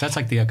money. So that's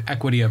like the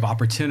equity of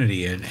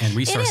opportunity and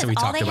resource that we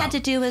talked about. All they had to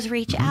do was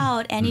reach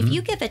out. And if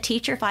you give a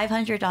teacher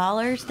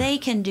 $500, they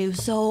can do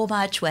so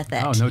much with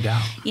it. Oh, no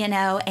doubt.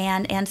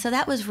 And so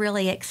that was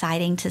really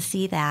exciting to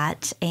see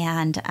that.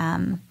 And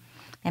I'm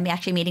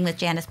actually meeting with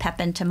Janice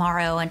Pepin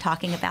tomorrow and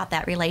talking about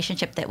that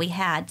relationship that we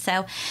had.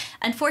 So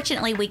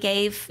unfortunately, we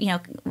gave,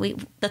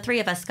 the three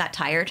of us got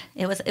tired.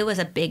 It was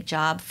a big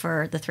job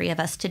for the three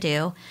of us to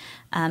do.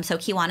 So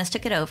Kiwanis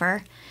took it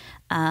over.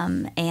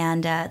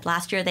 And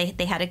last year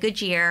they had a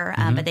good year,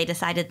 but they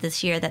decided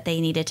this year that they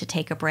needed to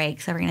take a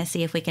break. So we're going to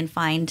see if we can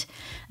find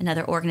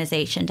another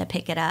organization to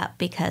pick it up,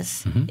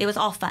 because it was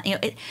all fun.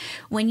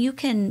 When you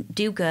can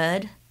do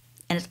good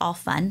and it's all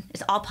fun,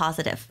 it's all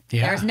positive.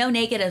 Yeah. There's no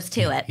negatives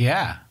to it.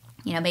 Yeah.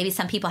 Maybe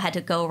some people had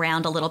to go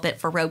around a little bit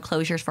for road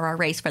closures for our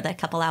race for that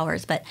couple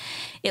hours, but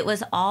it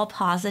was all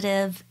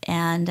positive,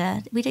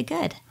 and we did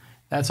good.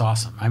 That's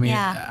awesome. I mean,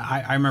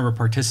 I remember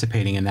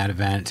participating in that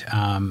event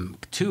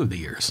 2 of the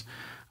years.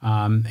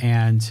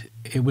 And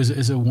it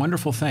was a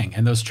wonderful thing.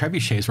 And those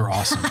trebuchets were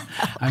awesome.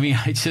 I mean,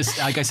 I just,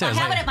 like I said. I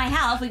have it at my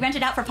house. We rent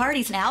it out for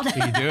parties now.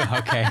 You do?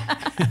 Okay.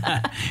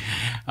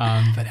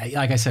 But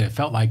like I said, it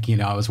felt like,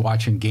 I was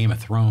watching Game of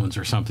Thrones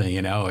or something,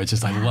 It's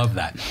just, I love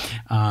that.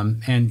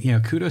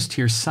 And, kudos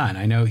to your son.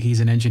 I know he's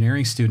an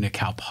engineering student at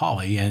Cal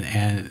Poly,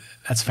 and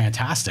that's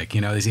fantastic.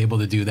 He's able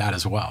to do that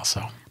as well.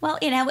 So. Well,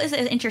 it was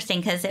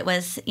interesting because it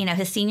was,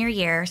 his senior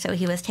year. So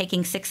he was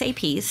taking 6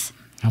 APs.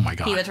 Oh my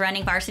God! He was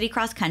running varsity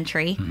cross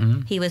country.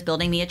 He was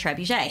building me a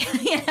trebuchet.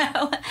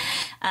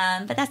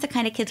 But that's the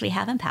kind of kids we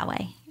have in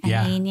Poway.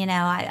 I mean,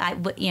 I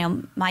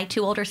my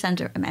 2 older sons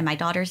and my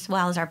daughters,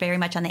 are very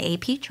much on the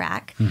AP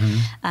track.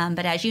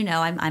 But as you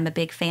know, I'm a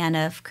big fan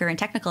of career and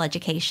technical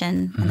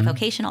education and the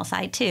vocational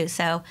side too.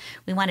 So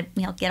we want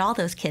to, get all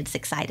those kids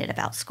excited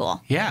about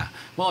school. Yeah.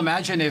 Well,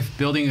 imagine if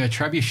building a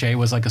trebuchet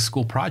was like a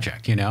school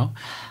project.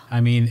 I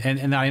mean,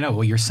 and I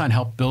know, your son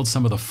helped build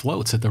some of the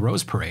floats at the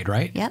Rose Parade,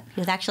 right? Yep. He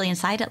was actually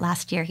inside it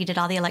last year. He did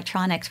all the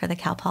electronics for the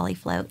Cal Poly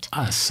float.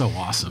 Oh, that's so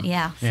awesome.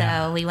 Yeah.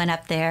 So we went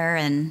up there,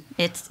 and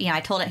it's,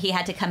 I told him he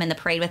had to come in the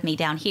parade with me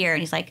down here.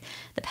 And he's like,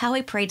 the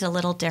Poway Parade's a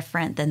little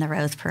different than the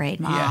Rose Parade,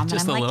 Mom. Yeah,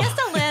 just and I'm a like, little.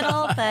 just a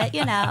little,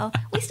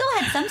 but, we still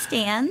had some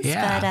stands.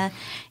 Yeah. But,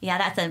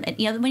 that's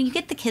when you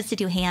get the kids to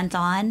do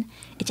hands-on,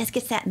 it just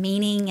gets that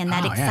meaning and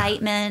that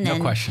excitement. No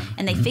question.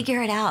 And they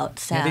figure it out.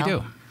 So. Yeah, they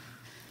do.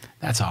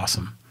 That's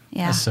awesome.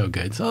 Yeah. That's so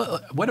good.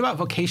 So what about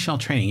vocational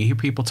training? You hear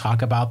people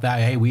talk about that.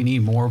 Hey, we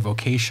need more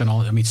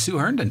vocational. I mean, Sue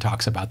Herndon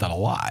talks about that a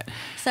lot.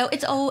 So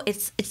it's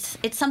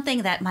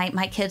something that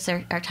my kids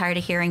are tired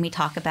of hearing me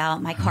talk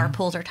about. My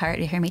carpools are tired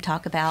of hearing me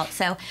talk about.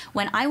 So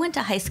when I went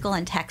to high school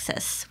in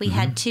Texas, we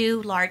had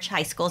 2 large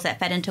high schools that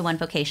fed into one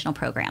vocational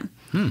program.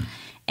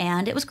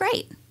 And it was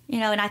great.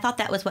 And I thought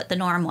that was what the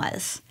norm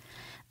was.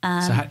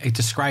 So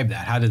describe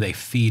that. How do they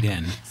feed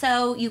in?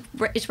 So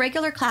it's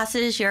regular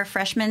classes your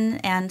freshman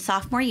and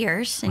sophomore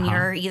years, and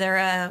you're either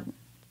a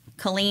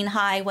Colleen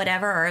High,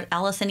 whatever, or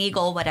Ellison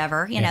Eagle,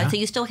 whatever, you know, so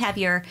you still have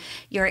your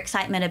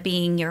excitement of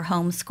being your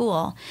home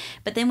school.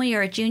 But then when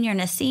you're a junior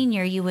and a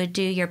senior, you would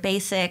do your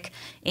basic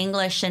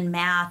English and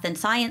math and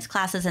science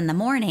classes in the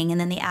morning, and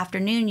then the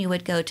afternoon you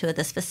would go to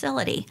this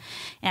facility.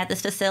 And at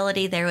this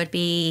facility, there would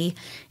be,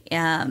 you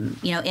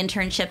know,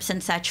 internships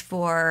and such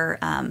for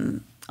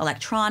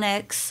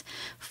electronics,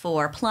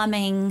 for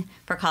plumbing,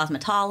 for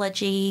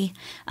cosmetology,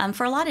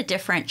 for a lot of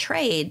different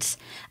trades.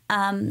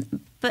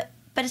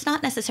 But it's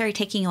not necessarily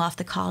taking you off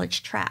the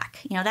college track.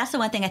 You know, that's the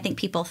one thing I think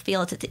people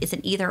feel it's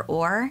an either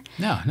or.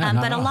 No,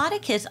 but a lot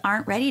of kids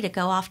aren't ready to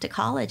go off to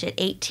college at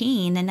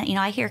 18. And, you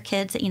know, I hear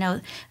kids that, you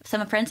know,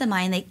 some friends of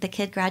mine, the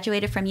kid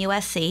graduated from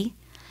USC.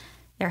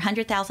 They're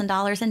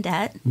 $100,000 in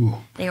debt. Ooh.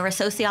 They were a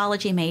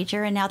sociology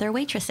major, and now they're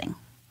waitressing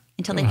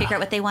until they figure out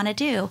what they want to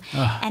do.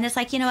 And it's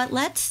like, you know what,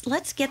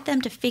 let's get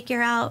them to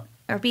figure out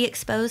or be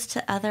exposed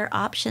to other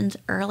options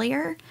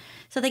earlier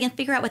so they can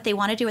figure out what they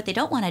want to do, what they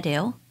don't want to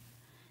do.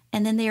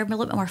 And then they're a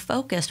little bit more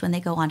focused when they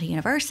go on to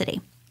university.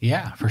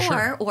 Yeah, for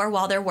sure. Or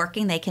while they're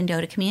working, they can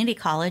go to community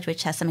college,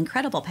 which has some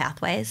incredible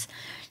pathways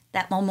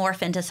that will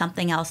morph into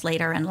something else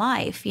later in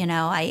life. You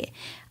know, I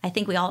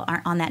think we all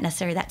aren't on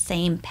that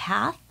same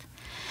path.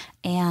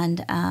 And,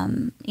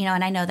 you know,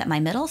 and I know that my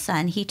middle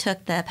son, he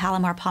took the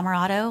Palomar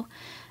Pomerado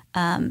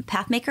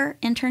Pathmaker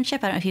internship.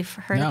 I don't know if you've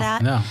heard of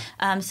that.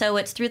 No. So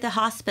it's through the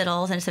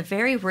hospitals, and it's a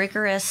very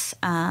rigorous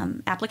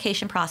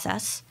application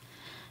process.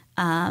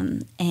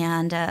 And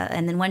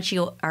then once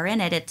you are in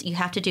it, you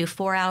have to do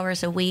 4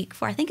 hours a week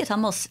for, I think it's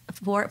almost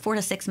 4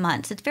 to 6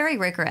 months. It's very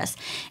rigorous,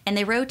 and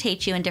they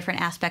rotate you in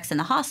different aspects in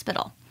the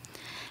hospital.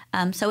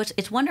 So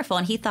it's wonderful.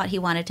 And he thought he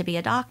wanted to be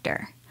a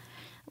doctor.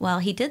 Well,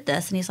 he did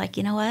this, and he's like,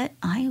 you know what?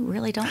 I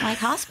really don't like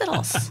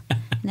hospitals.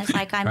 And it's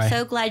like, I'm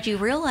so glad you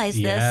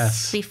realized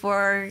this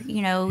before,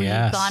 you know,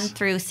 you've gone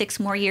through 6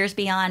 more years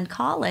beyond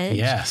college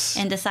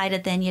and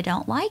decided then you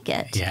don't like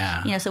it.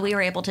 Yeah. You know, so we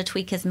were able to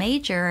tweak his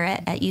major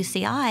at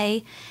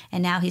UCI,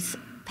 and now he's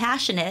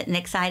passionate and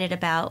excited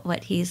about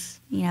what he's,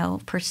 you know,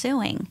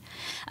 pursuing.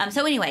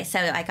 So anyway, so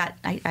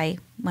I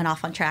went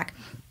off on track.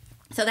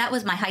 So that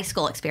was my high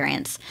school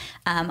experience.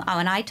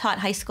 When I taught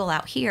high school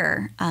out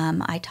here,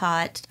 I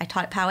taught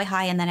at Poway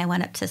High, and then I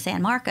went up to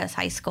San Marcos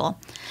High School.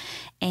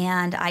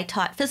 And I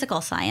taught physical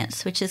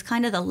science, which is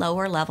kind of the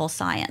lower level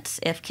science.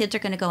 If kids are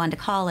going to go on to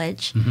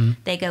college,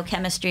 they go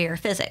chemistry or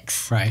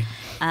physics. Right.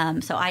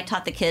 So I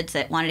taught the kids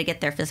that wanted to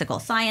get their physical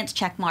science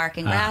check mark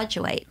and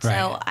graduate. Right.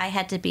 So I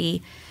had to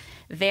be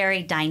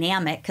very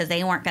dynamic because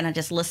they weren't going to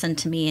just listen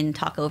to me and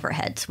talk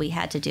overheads. We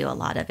had to do a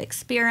lot of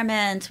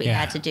experiments. We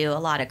had to do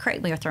a lot of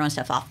we were throwing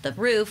stuff off the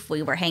roof.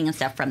 We were hanging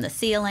stuff from the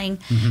ceiling.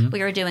 We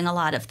were doing a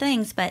lot of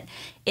things, but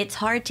it's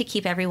hard to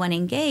keep everyone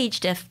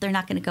engaged if they're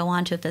not going to go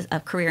on to a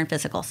career in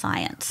physical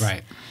science.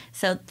 Right.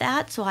 So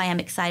that's why I'm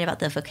excited about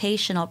the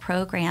vocational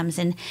programs.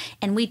 And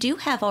we do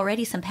have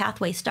already some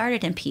pathways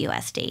started in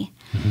PUSD.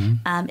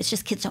 It's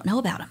just kids don't know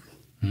about them.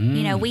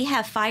 You know, we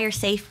have fire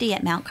safety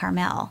at Mount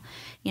Carmel.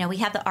 You know, we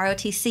have the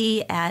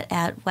ROTC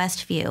at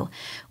Westview.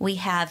 We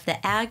have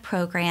the ag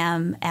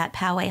program at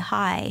Poway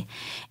High.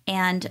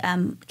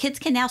 And kids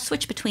can now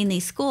switch between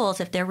these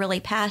schools if they're really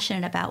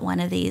passionate about one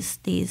of these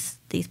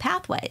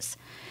pathways.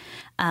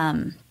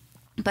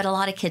 But a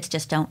lot of kids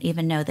just don't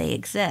even know they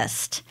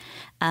exist.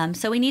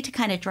 So we need to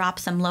kind of drop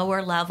some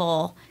lower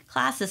level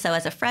classes so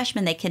as a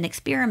freshman they can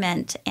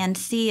experiment and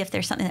see if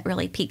there's something that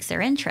really piques their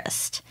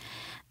interest.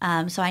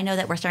 So I know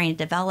that we're starting to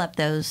develop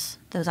those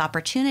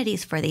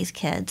opportunities for these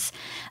kids.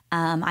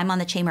 I'm on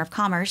the Chamber of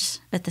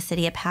Commerce with the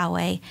City of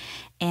Poway,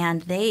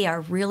 and they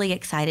are really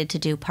excited to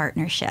do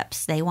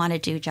partnerships. They want to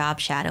do job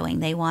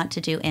shadowing. They want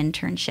to do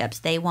internships.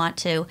 They want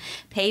to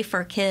pay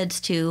for kids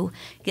to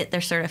get their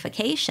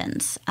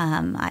certifications.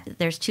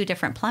 There's 2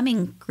 different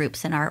plumbing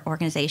groups in our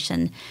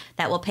organization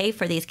that will pay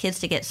for these kids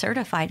to get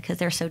certified because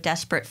they're so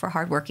desperate for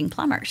hardworking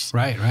plumbers.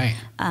 Right.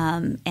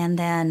 And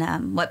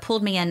then what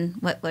pulled me in,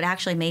 what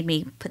actually made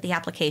me put the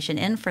application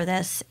in for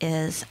this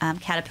is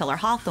Caterpillar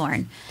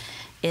Hawthorne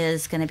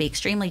is going to be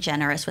extremely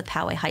generous with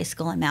Poway High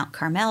School and Mount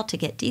Carmel to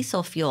get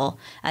diesel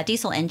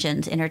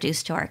engines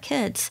introduced to our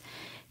kids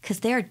because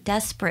they're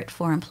desperate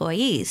for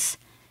employees.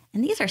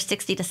 And these are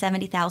 $60,000 to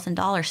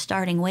 $70,000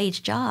 starting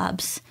wage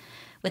jobs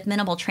with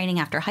minimal training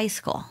after high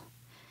school.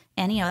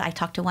 And, you know, I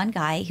talked to one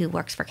guy who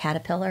works for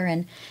Caterpillar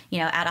and, you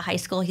know, out of high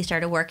school, he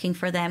started working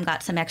for them,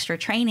 got some extra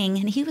training,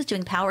 and he was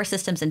doing power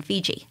systems in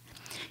Fiji.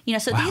 You know,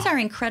 so these are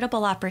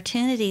incredible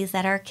opportunities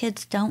that our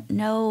kids don't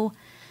know.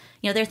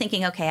 You know, they're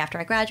thinking, okay, after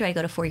I graduate, I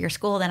go to 4-year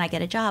school, then I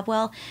get a job.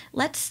 Well,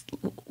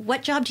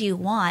 what job do you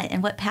want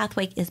and what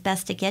pathway is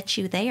best to get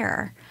you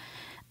there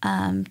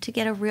to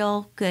get a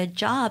real good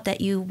job that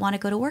you want to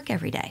go to work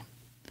every day?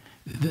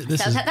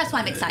 That's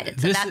why I'm excited.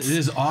 This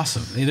is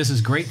awesome. This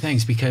is great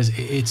things because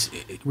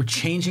we're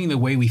changing the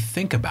way we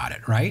think about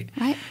it, right?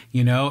 Right.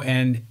 You know,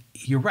 and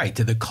you're right.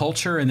 The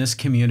culture in this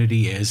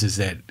community is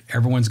that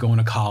everyone's going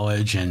to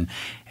college,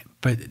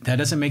 but that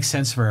doesn't make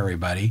sense for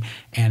everybody.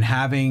 And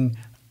having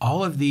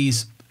all of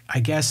these, I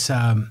guess,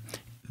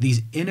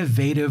 these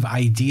innovative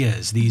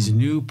ideas, these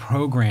new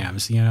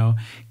programs,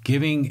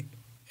 giving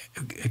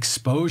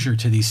exposure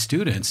to these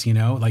students,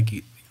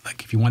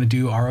 like if you want to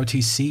do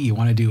ROTC, you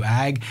want to do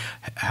ag,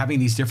 having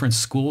these different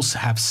schools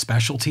have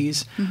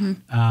specialties,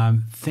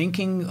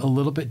 thinking a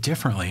little bit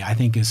differently, I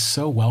think is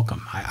so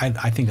welcome.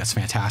 I think that's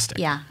fantastic.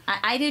 Yeah,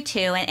 I do too.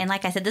 And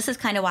like I said, this is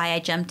kind of why I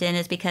jumped in,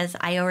 is because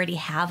I already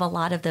have a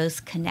lot of those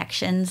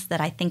connections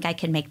that I think I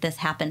can make this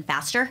happen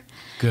faster.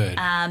 Good.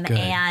 Good.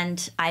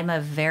 And I'm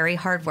a very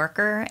hard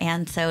worker.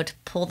 And so to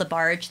pull the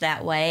barge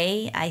that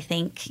way, I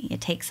think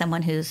it takes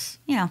someone who's,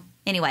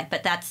 anyway,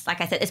 but that's, like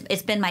I said,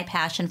 it's been my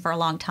passion for a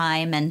long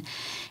time, and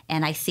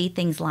I see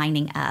things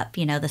lining up.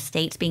 The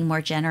state's being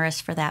more generous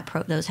for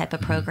those type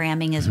of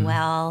programming as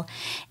well.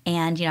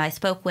 And I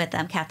spoke with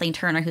Kathleen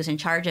Turner, who's in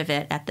charge of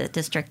it at the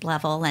district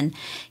level, and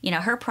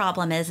her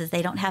problem is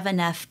they don't have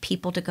enough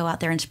people to go out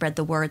there and spread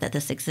the word that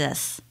this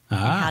exists. And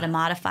how to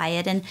modify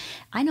it. And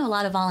I know a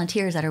lot of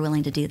volunteers that are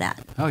willing to do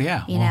that. Oh,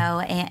 yeah.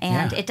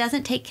 And it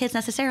doesn't take kids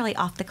necessarily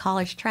off the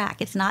college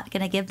track. It's not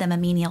going to give them a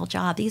menial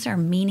job. These are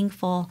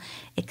meaningful,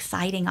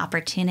 exciting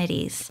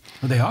opportunities.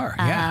 Well, they are,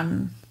 yeah.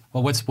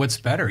 Well, what's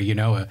better, a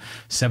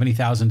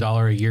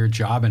 $70,000 a year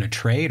job in a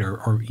trade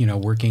or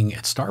working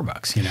at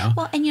Starbucks,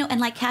 Well, and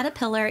like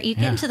Caterpillar, you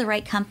get into the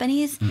right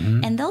companies,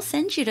 and they'll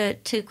send you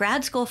to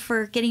grad school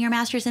for getting your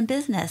master's in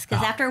business,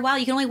 because after a while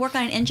you can only work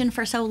on an engine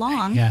for so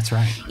long. Yeah, that's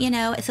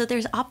right. So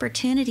there's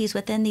opportunities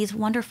within these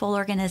wonderful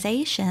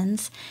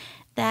organizations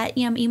that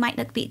you might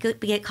not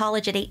be at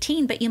college at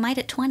 18, but you might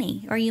at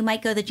 20, or you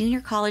might go the junior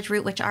college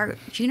route, which our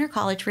junior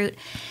college route,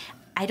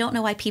 I don't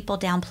know why people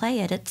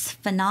downplay it. It's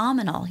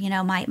phenomenal.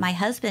 My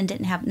husband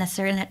didn't have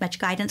necessarily that much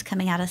guidance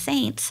coming out of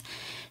Saints.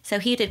 So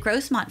he did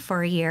Grossmont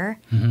for a year,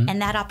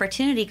 and that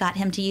opportunity got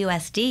him to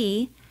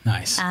USD.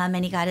 Nice. And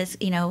he got his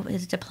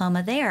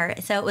diploma there.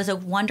 So it was a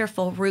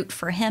wonderful route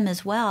for him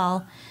as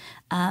well,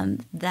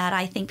 that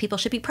I think people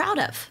should be proud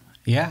of.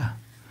 Yeah,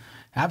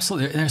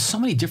 absolutely. There's so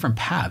many different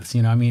paths.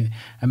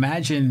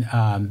 Imagine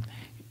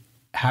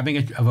having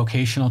a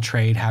vocational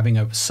trade, having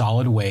a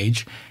solid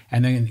wage,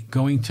 and then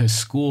going to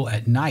school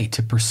at night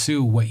to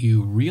pursue what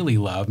you really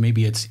love.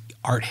 Maybe it's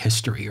art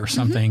history or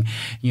something,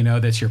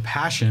 that's your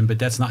passion, but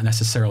that's not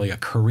necessarily a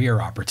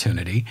career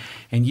opportunity.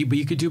 But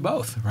you could do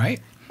both,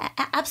 right?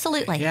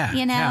 Absolutely.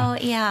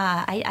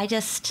 Yeah. I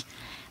just,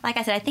 like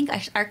I said, I think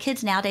our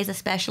kids nowadays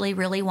especially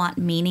really want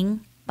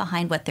meaning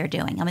behind what they're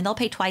doing. I mean, they'll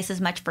pay twice as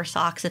much for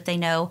socks if they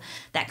know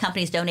that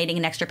company's donating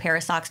an extra pair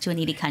of socks to a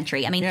needy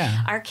country. I mean,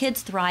 our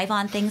kids thrive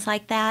on things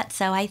like that.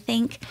 So I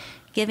think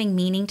giving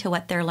meaning to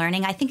what they're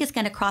learning, I think is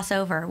going to cross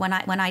over. When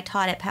I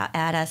taught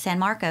at San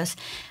Marcos,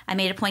 I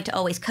made a point to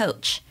always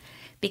coach,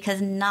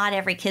 because not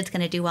every kid's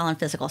going to do well in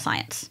physical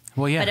science.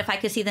 Well, yeah. But if I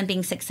could see them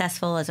being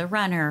successful as a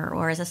runner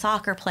or as a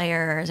soccer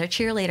player or as a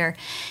cheerleader,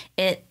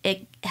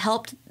 it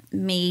helped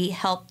me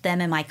help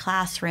them in my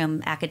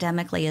classroom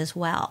academically as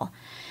well.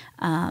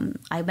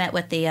 I met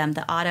with the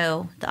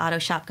auto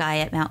shop guy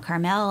at Mount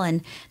Carmel,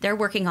 and they're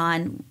working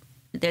on,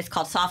 it's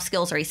called soft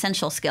skills or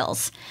essential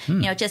skills.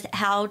 Just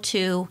how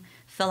to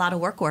fill out a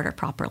work order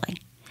properly.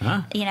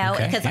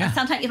 Because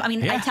sometimes,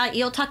 I tell you,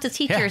 you'll talk to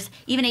teachers,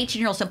 even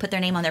 18-year-olds don't put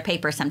their name on their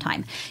paper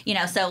sometime.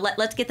 So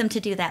let's get them to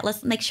do that.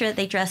 Let's make sure that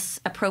they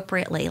dress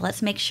appropriately.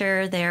 Let's make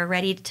sure they're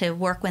ready to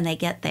work when they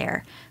get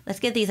there.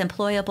 Let's give these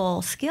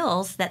employable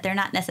skills that they're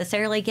not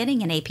necessarily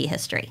getting in AP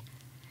history.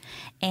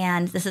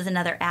 And this is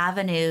another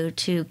avenue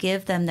to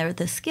give them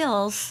the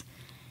skills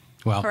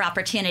for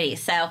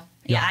opportunities. So,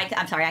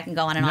 I'm sorry, I can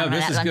go on and on about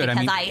that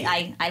one,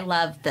 because I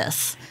love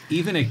this.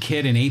 Even a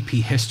kid in AP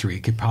history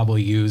could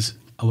probably use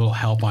a little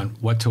help on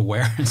what to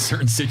wear in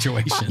certain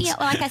situations. Well,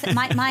 like I said,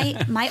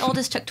 my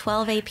oldest took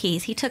 12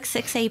 APs. He took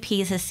 6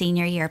 APs his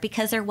senior year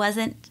because there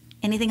wasn't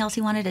anything else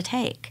he wanted to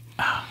take.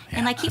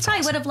 And he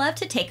probably would have loved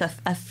to take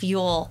a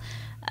fuel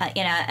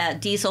a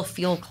diesel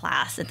fuel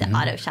class at the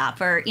auto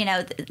shop, or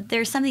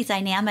there's some of these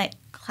dynamic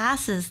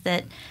classes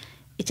that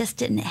it just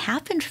didn't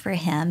happen for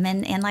him.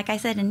 And like I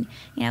said,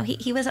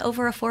 he was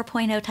over a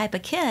 4.0 type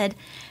of kid,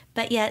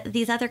 but yet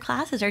these other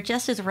classes are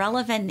just as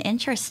relevant and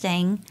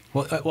interesting.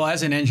 Well,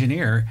 as an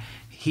engineer,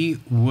 he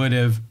would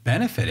have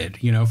benefited,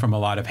 from a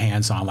lot of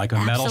hands-on, like a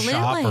metal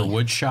shop or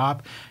wood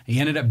shop. He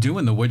ended up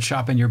doing the wood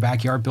shop in your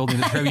backyard, building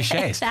the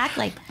trebuchets.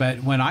 Exactly.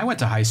 But when I went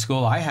to high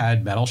school, I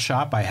had metal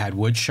shop, I had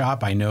wood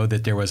shop. I know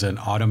that there was an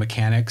auto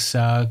mechanics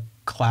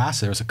class.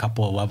 There was a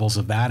couple of levels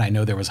of that. I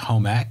know there was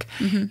home ec.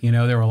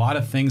 There were a lot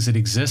of things that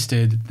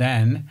existed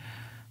then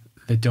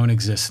that don't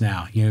exist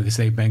now, because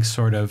they've been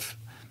sort of,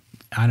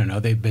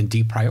 they've been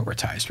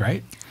deprioritized,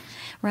 right?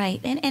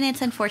 Right. And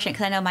it's unfortunate,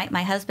 because I know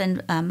my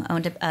husband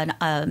owned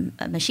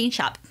a machine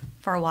shop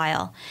for a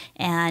while,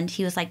 and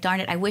he was like, darn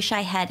it, I wish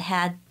I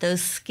had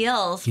those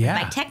skills with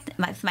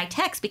my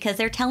techs, because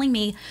they're telling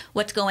me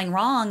what's going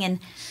wrong. And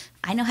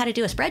I know how to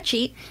do a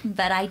spreadsheet,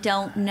 but I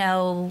don't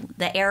know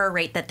the error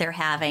rate that they're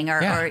having or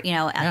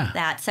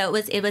that. So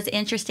it was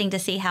interesting to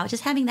see how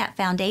just having that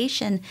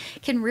foundation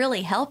can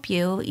really help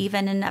you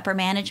even in upper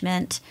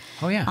management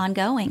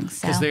ongoing.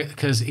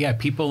 Because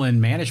people in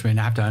management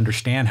have to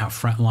understand how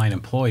frontline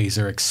employees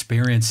are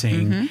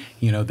experiencing,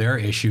 their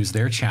issues,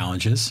 their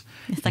challenges.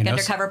 It's like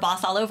undercover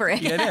boss all over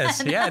again. It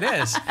is. Yeah, it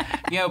is.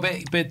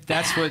 But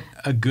that's what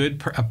a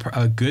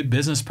good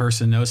business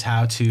person knows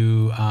how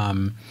to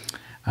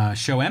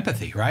show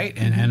empathy, right?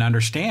 And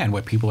understand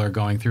what people are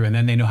going through, and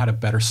then they know how to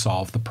better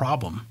solve the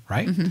problem,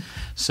 right?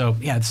 So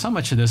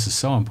much of this is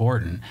so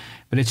important,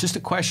 but it's just a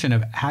question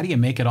of how do you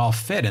make it all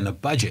fit in the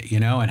budget,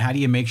 and how do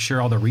you make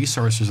sure all the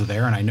resources are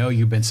there? And I know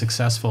you've been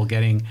successful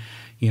getting,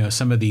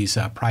 some of these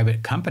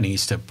private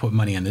companies to put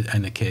money in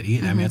the kit.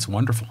 I mean, it's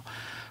wonderful.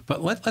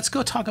 But let's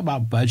go talk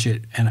about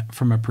budget and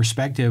from a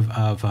perspective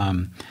of,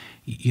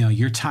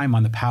 your time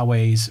on the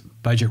Poway's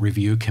Budget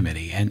Review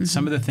Committee and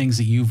some of the things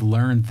that you've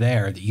learned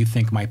there that you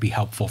think might be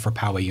helpful for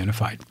Poway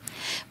Unified.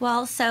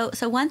 Well, so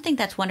one thing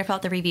that's wonderful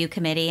about the review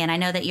committee, and I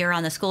know that you're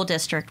on the school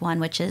district one,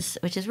 which is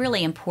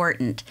really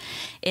important,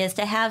 is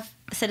to have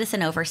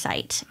citizen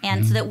oversight,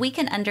 and so that we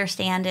can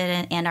understand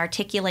it and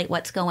articulate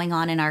what's going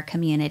on in our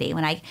community.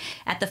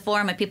 At the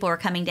forum, when people were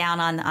coming down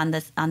on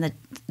the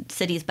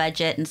city's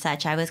budget and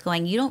such, I was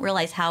going, you don't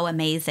realize how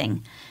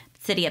amazing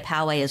City of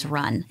Poway is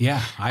run.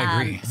 Yeah,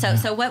 I agree.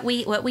 So what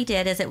we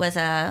did is it was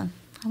a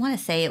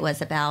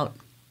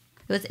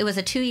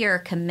 2-year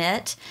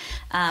commit,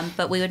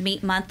 but we would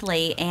meet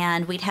monthly,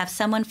 and we'd have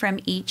someone from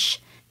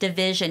each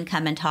division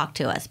come and talk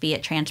to us, be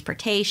it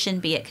transportation,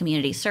 be it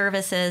community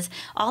services,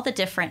 all the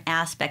different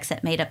aspects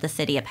that made up the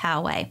City of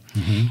Poway.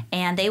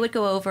 And they would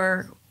go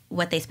over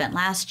what they spent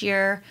last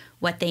year,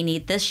 what they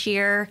need this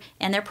year,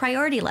 and their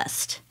priority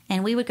list.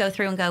 And we would go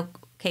through and go,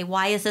 okay,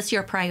 why is this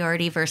your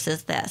priority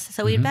versus this?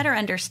 So we'd better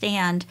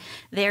understand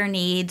their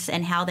needs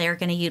and how they're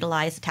going to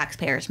utilize the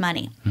taxpayers'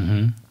 money.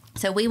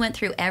 So we went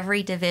through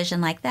every division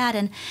like that,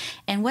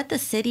 and what the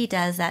city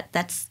does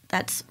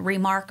that's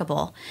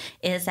remarkable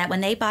is that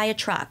when they buy a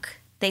truck,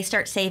 they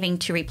start saving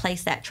to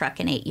replace that truck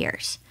in 8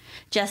 years.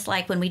 Just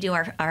like when we do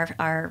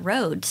our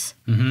roads,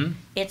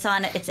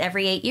 it's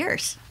every 8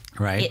 years.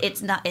 Right.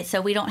 It's not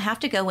so we don't have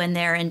to go in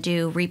there and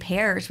do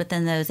repairs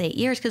within those 8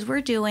 years because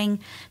we're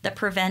doing the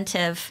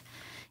preventive.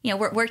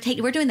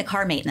 We're doing the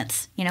car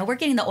maintenance. We're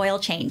getting the oil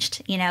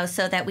changed.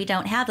 So that we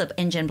don't have the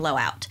engine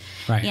blowout.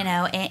 Right.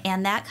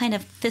 And that kind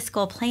of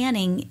fiscal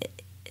planning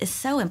is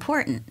so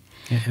important.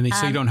 And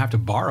so you don't have to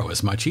borrow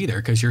as much either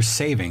because you're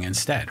saving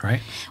instead,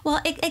 right?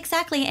 Well,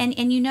 exactly.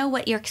 And you know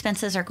what your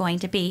expenses are going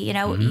to be.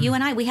 You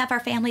and I, we have our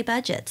family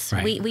budgets.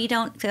 Right. We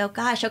don't go,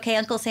 gosh, okay,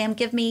 Uncle Sam,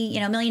 give me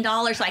 $1 million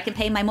so I can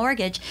pay my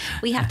mortgage.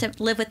 We have to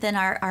live within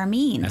our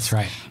means. That's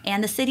right.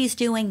 And the city's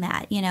doing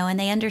that, and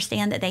they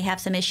understand that they have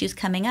some issues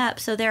coming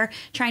up. So they're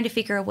trying to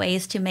figure out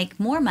ways to make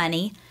more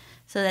money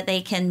so that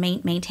they can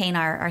maintain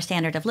our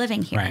standard of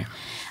living here. Right.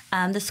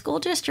 The school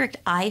district,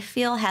 I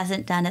feel,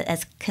 hasn't done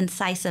as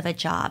concise of a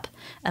job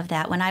of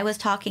that. When I was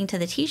talking to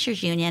the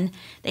teachers union,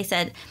 they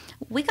said,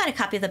 we got a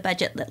copy of the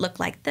budget that looked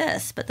like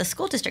this, but the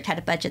school district had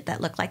a budget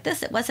that looked like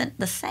this. It wasn't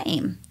the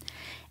same.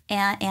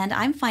 And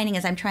I'm finding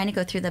as I'm trying to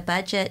go through the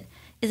budget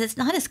is it's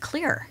not as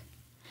clear,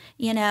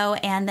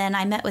 and then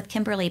I met with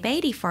Kimberly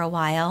Beatty for a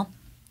while.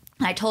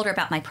 And I told her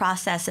about my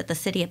process at the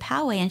City of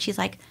Poway, and she's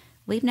like,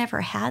 we've never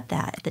had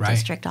that at the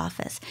district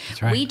office.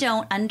 That's right. We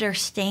don't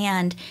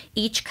understand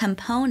each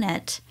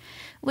component,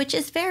 which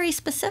is very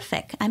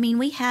specific. I mean,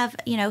 we have,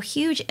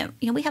 huge,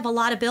 we have a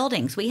lot of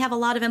buildings. We have a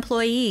lot of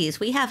employees.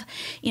 We have,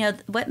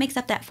 what makes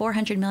up that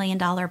 $400 million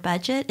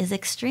budget is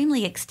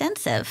extremely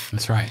extensive.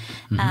 That's right.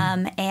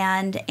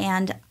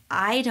 And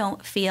I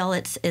don't feel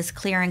it's as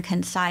clear and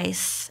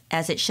concise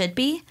as it should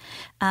be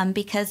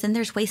because then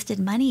there's wasted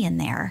money in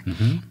there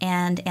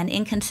and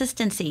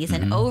inconsistencies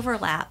and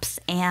overlaps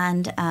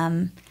and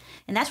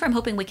that's where I'm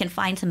hoping we can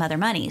find some other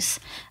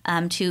monies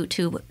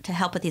to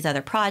help with these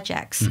other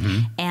projects.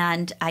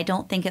 And I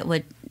don't think it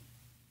would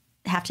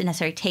have to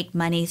necessarily take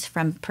monies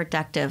from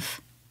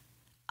productive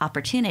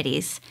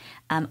opportunities.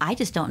 I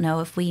just don't know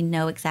if we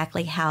know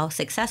exactly how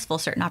successful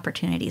certain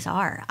opportunities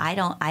are. I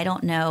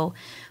don't know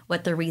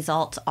what the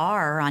results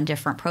are on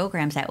different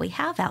programs that we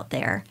have out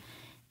there.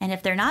 And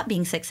if they're not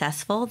being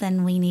successful,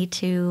 then we need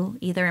to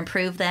either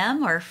improve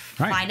them or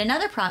find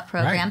another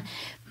program.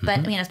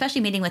 But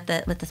especially meeting with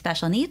the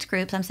special needs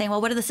groups, I'm saying,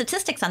 well, what are the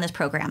statistics on this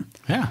program?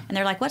 Yeah. And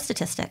they're like, what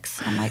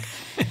statistics? I'm like,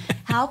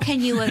 how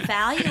can you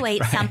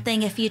evaluate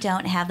something if you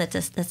don't have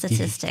the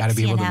statistics?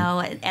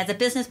 As a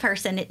business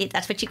person,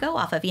 that's what you go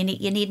off of. You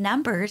need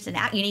numbers, and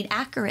you need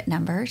accurate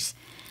numbers.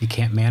 You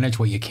can't manage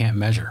what you can't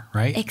measure,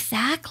 right?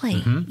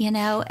 Exactly.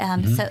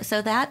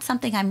 So that's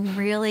something I'm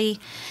really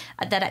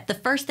the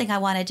first thing I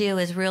want to do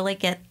is really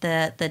get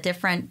the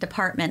different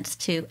departments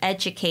to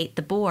educate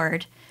the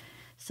board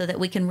so that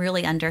we can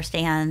really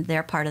understand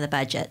their part of the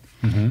budget.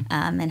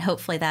 And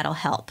hopefully that'll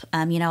help.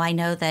 I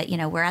know that,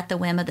 we're at the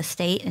whim of the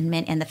state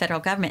and the federal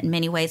government in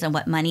many ways on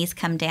what monies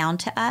come down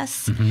to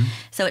us.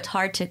 So it's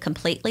hard to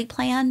completely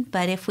plan.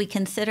 But if we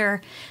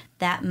consider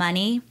that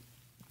money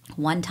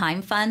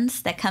one-time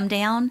funds that come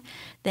down,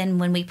 then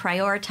when we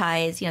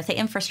prioritize, say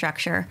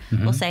infrastructure,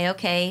 we'll say,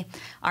 okay,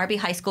 RB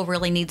High School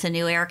really needs a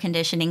new air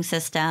conditioning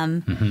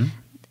system.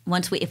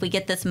 If we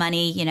get this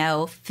money,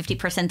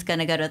 50% is going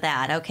to go to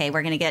that. Okay,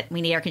 we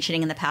need air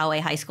conditioning in the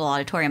Poway High School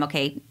auditorium.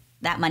 Okay,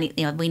 that money,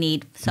 we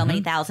need so many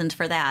thousands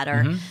for that,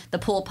 or the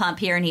pool pump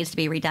here needs to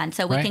be redone.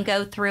 So we can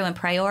go through and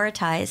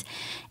prioritize,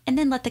 and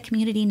then let the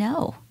community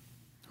know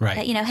that,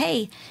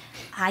 hey,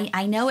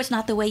 I know it's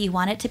not the way you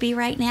want it to be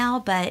right now,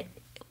 but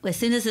as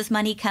soon as this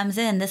money comes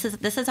in, this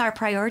is our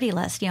priority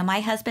list. My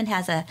husband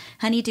has a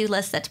honey-do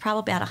list that's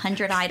probably about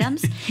 100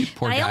 items.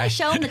 But I only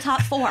show him the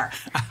top 4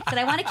 because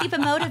I want to keep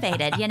him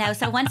motivated.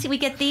 So once we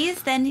get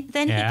these, then he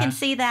can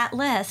see that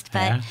list.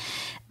 But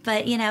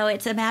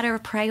it's a matter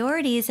of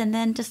priorities, and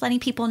then just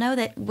letting people know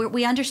that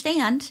we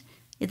understand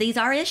these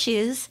are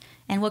issues,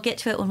 and we'll get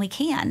to it when we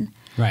can.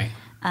 Right.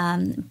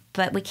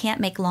 But we can't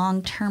make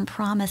long-term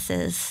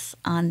promises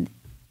on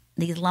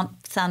these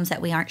lump sums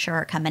that we aren't sure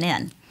are coming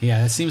in.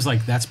 Yeah, it seems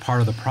like that's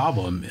part of the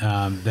problem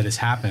that has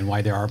happened,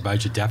 why there are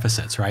budget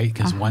deficits, right?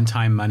 Because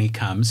one-time money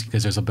comes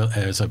because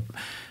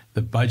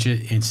the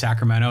budget in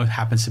Sacramento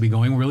happens to be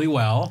going really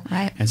well.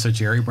 Right. And so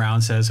Jerry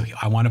Brown says,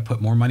 I want to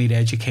put more money to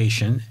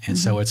education. And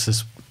so it's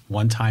this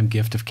one-time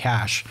gift of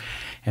cash.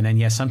 And then,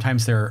 yes,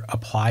 sometimes they're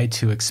applied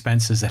to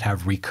expenses that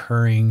have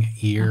recurring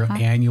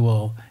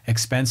annual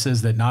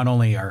expenses that not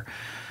only are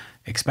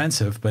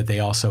expensive, but they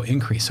also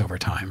increase over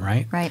time,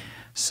 right? Right.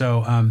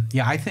 So,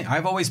 I think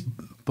I've always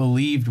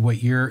believed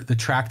the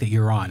track that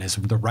you're on is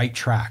the right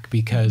track,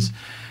 because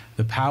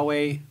the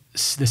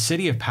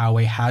city of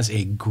Poway has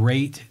a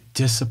great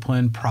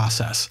discipline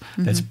process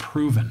that's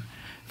proven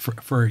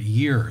for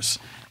years,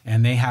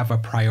 and they have a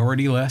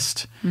priority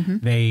list.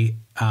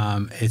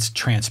 It's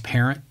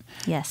transparent.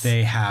 Yes.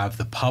 They have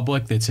the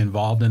public that's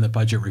involved in the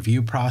budget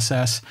review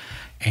process,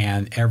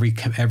 and every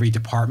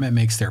department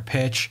makes their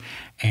pitch,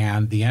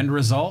 and the end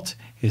result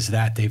is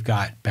that they've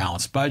got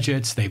balanced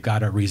budgets, they've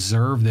got a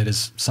reserve that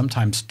is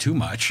sometimes too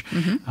much,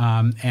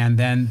 and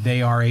then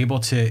they are able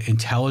to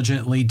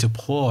intelligently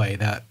deploy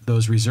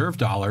those reserve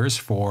dollars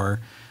for,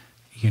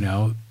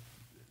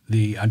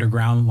 the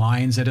underground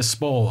lines at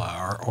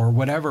Espola or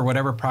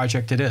whatever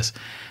project it is.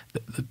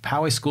 The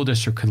Poway School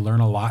District could learn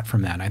a lot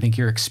from that, and I think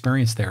your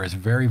experience there is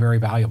very, very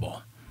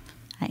valuable.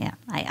 Yeah,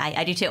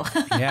 I do too.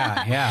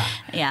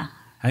 Yeah.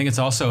 I think it's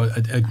also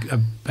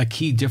a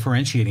key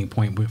differentiating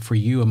point for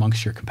you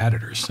amongst your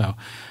competitors. So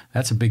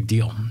that's a big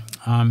deal.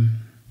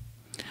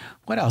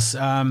 What else?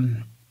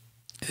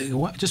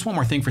 Just one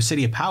more thing for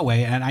City of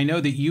Poway. And I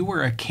know that you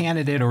were a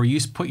candidate, or you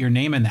put your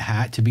name in the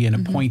hat to be an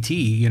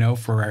appointee,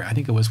 for, I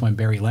think it was when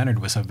Barry Leonard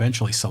was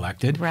eventually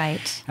selected.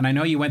 Right. And I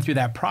know you went through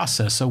that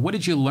process. So what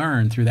did you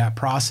learn through that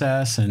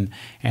process? And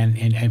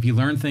have you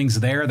learned things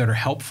there that are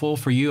helpful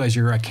for you as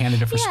you're a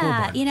candidate for school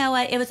board?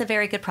 It was a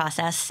very good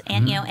process.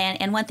 And,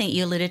 and one thing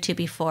you alluded to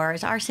before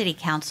is our city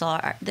council,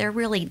 they're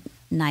really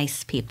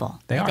nice people.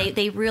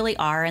 They really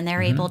are, and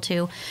they're able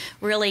to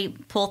really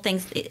pull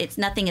things. It's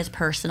nothing is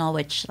personal,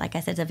 which, like I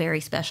said, is a very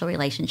special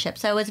relationship.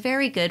 So it's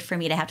very good for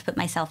me to have to put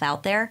myself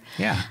out there.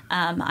 Yeah.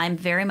 I'm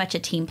very much a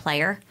team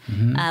player,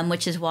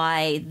 which is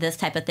why this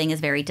type of thing is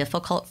very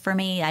difficult for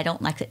me. I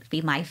don't like it to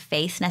be my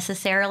face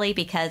necessarily,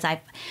 because I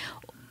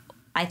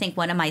think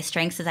one of my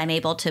strengths is I'm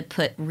able to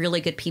put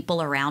really good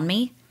people around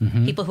me,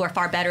 people who are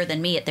far better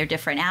than me at their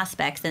different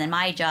aspects. And then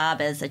my job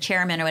as a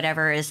chairman or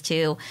whatever is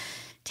to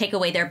take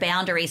away their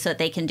boundaries so that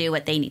they can do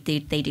what they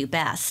do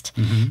best.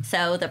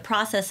 So the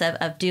process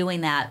of doing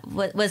that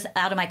was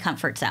out of my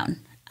comfort zone,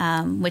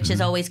 which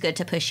is always good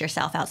to push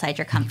yourself outside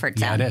your comfort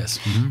zone. Yeah, it is.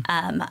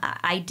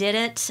 I did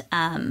it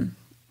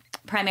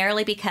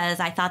primarily because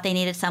I thought they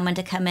needed someone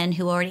to come in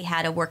who already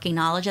had a working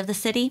knowledge of the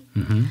city,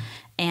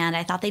 and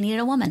I thought they needed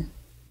a woman.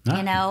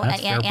 And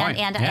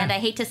I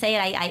hate to say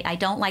it, I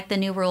don't like the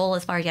new rule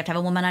as far as you have to have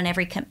a woman on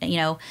every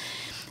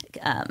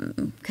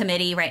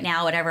committee right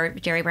now, whatever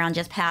Jerry Brown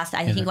just passed.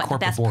 I think you want the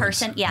best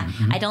person. Yeah,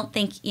 I don't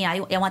think I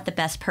want the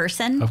best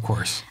person, of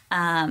course.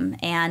 And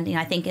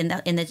I think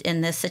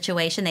in this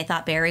situation, they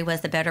thought Barry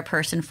was the better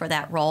person for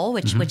that role,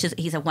 which is,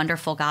 he's a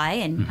wonderful guy,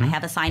 and I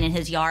have a sign in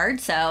his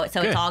yard, so it's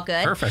all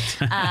good.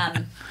 Perfect.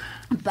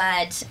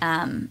 But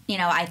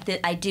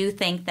I do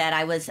think that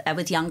I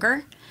was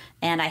younger,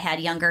 and I had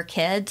younger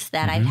kids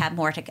that I'd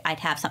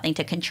have something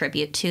to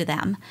contribute to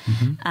them.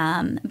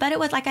 But it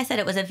was, like I said,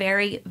 it was a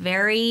very,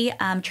 very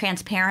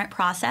transparent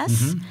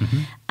process.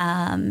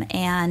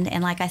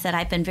 And like I said,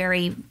 I've been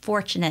very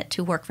fortunate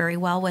to work very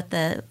well with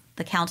the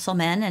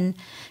councilmen, and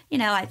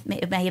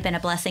it may have been a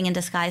blessing in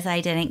disguise that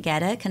I didn't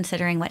get it,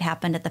 considering what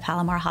happened at the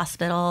Palomar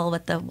Hospital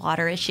with the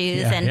water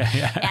issues and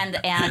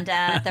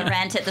the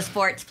rent at the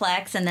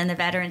Sportsplex, and then the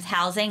veterans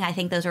housing. I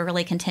think those are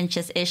really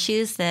contentious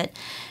issues that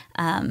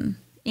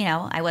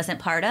I wasn't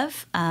part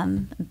of,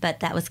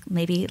 but that was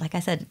maybe, like I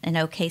said, an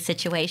okay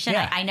situation.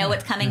 Yeah. I know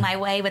what's coming my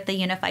way with the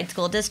Unified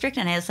School District,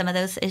 and I know some of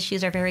those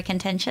issues are very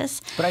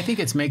contentious. But I think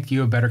it's make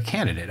you a better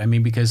candidate. I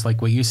mean, because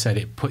like what you said,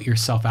 it put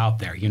yourself out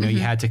there. You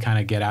had to kind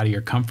of get out of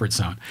your comfort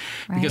zone.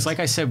 Right. Because like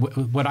I said,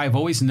 what I've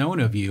always known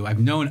of you, I've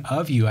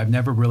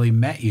never really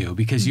met you,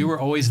 because you were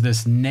always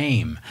this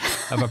name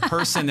of a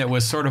person that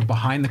was sort of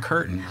behind the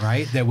curtain,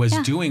 right? That was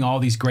doing all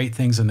these great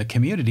things in the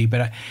community,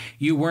 but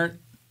you weren't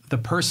the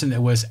person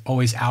that was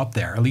always out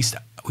there. At least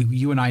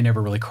you and I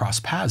never really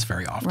crossed paths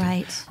very often,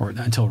 right? Or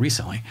until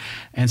recently.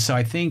 And so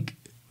I think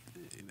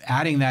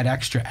adding that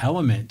extra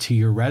element to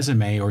your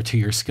resume or to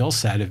your skill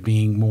set of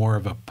being more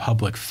of a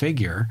public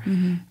figure,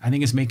 I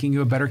think is making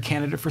you a better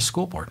candidate for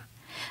school board.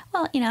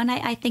 Well, and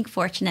I think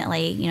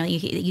fortunately,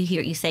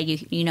 you say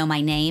you know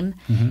my name.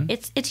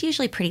 It's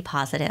usually pretty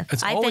positive.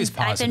 It's always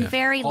positive. I've been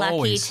very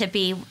lucky to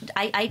be.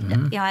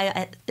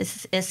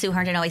 As Sue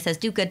Herndon always says,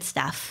 do good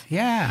stuff.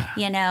 Yeah.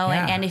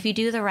 And if you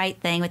do the right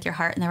thing with your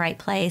heart in the right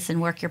place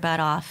and work your butt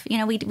off,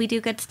 we do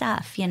good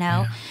stuff.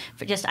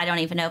 For just I don't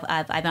even know if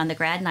I've been on the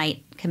grad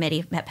night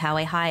committee at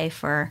Poway High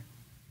for,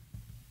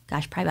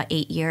 probably about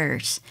 8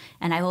 years,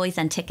 and I've always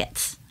done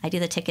tickets. I do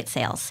the ticket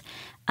sales.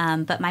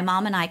 But my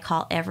mom and I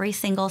call every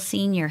single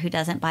senior who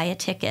doesn't buy a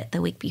ticket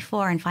the week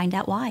before and find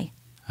out why.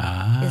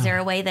 Is there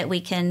a way that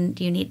we can,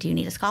 do you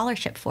need a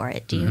scholarship for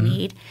it? Do you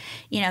need,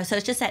 so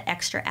it's just that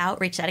extra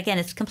outreach that, again,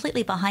 it's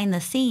completely behind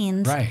the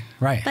scenes.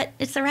 Right. But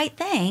it's the right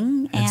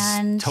thing.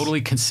 It's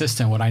totally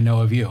consistent what I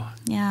know of you.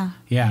 Yeah.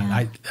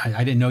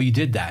 I didn't know you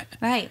did that.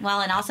 Right.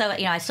 Well, and also,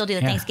 I still do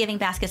the Thanksgiving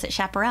baskets at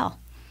Chaparral.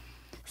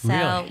 So,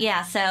 really?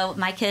 So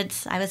my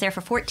kids, I was there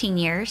for 14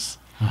 years.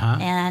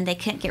 And they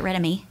couldn't get rid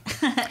of me.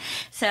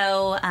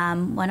 So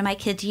one of my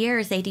kids'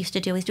 years, they used to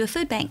do a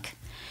food bank.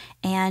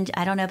 And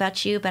I don't know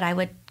about you, but I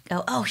would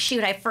go, oh,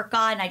 shoot, I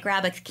forgot. And I'd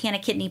grab a can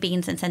of kidney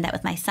beans and send that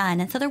with my son.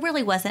 And so there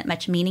really wasn't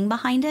much meaning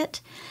behind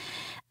it.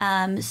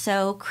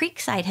 So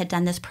Creekside had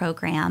done this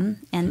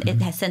program, and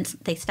it has since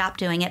they stopped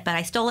doing it, but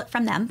I stole it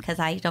from them because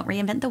I don't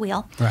reinvent the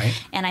wheel. Right.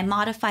 And I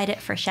modified it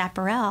for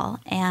Chaparral.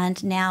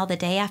 And now the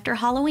day after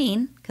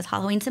Halloween, because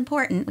Halloween's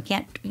important, we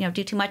can't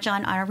do too much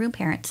on our room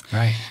parents.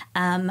 Right.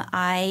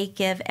 I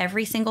give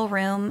every single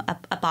room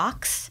a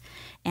box,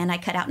 and I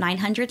cut out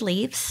 900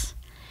 leaves.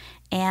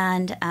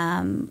 And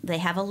they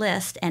have a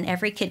list, and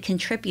every kid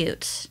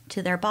contributes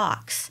to their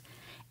box.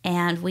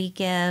 And we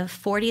give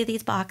 40 of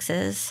these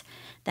boxes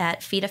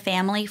that feed a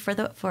family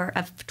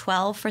of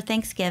 12 for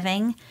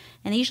Thanksgiving,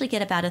 and they usually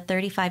get about a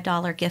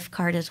 $35 gift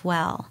card as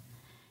well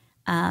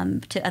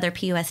to other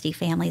PUSD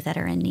families that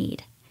are in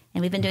need.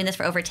 And we've been doing this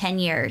for over 10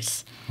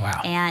 years.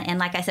 Wow. And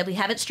like I said, we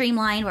have it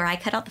streamlined where I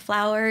cut out the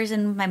flowers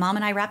and my mom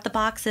and I wrap the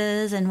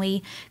boxes and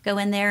we go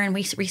in there and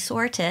we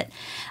resort it.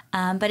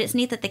 But it's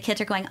neat that the kids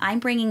are going, I'm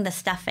bringing the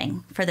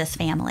stuffing for this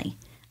family.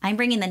 I'm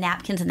bringing the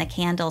napkins and the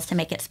candles to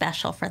make it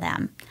special for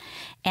them.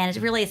 And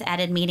it really has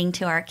added meaning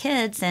to our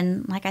kids.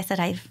 And like I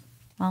said,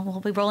 we'll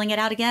be rolling it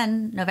out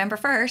again November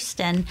 1st.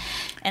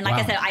 And like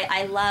I said,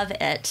 I love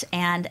it.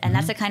 And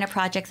that's the kind of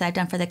projects I've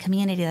done for the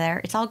community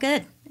there. It's all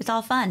good. It's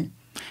all fun.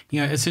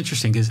 It's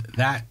interesting because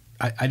I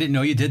didn't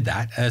know you did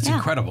that. It's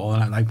incredible.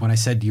 And like when I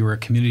said you were a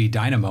community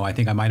dynamo, I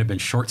think I might have been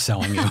short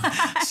selling you.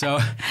 So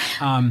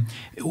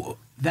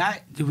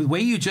that the way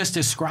you just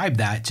described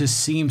that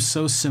just seems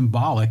so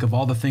symbolic of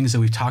all the things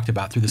that we've talked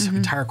about through this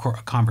entire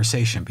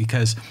conversation,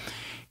 because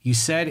you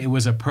said it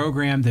was a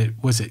program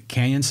that, was it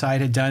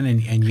Canyonside had done?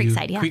 And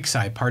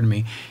Creekside, pardon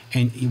me.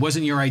 And it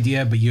wasn't your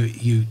idea, but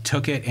you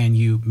took it and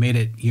you made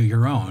it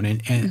your own.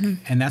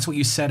 And that's what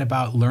you said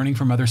about learning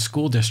from other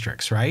school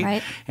districts,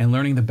 right? And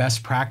learning the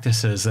best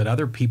practices that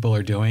other people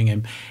are doing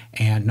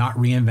and not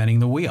reinventing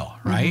the wheel,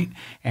 right?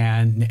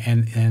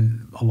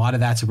 And a lot of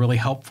that's really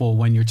helpful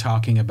when you're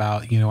talking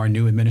about, our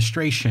new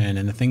administration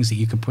and the things that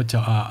you can put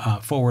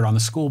forward on the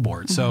school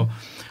board. So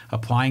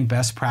applying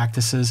best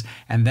practices,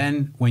 and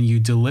then when you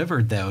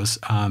delivered those,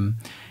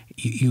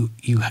 you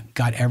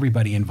got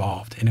everybody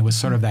involved, and it was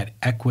sort of that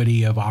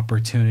equity of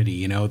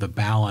opportunity, the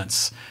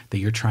balance that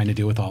you're trying to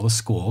do with all the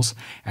schools,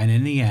 and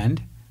in the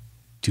end,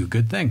 do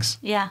good things.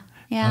 Yeah.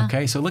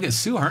 Okay, so look at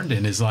Sue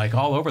Herndon is like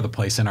all over the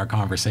place in our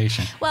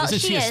conversation. Well, Isn't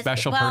she a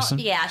special person?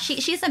 Yeah,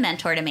 she's a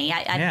mentor to me.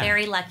 I'm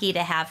very lucky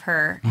to have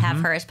her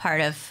as part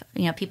of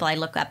people I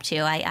look up to.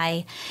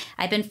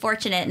 I've been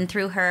fortunate, and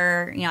through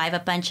her, I have a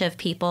bunch of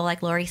people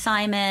like Lori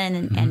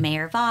Simon and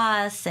Mayor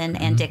Voss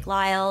and Dick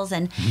Lyles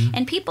and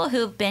people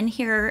who've been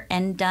here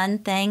and done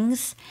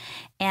things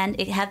and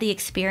have the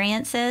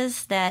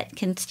experiences that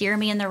can steer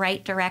me in the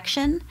right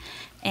direction.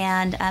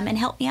 And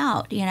help me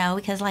out,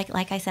 because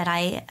like I said,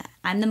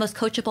 I'm the most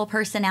coachable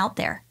person out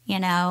there,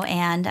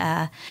 and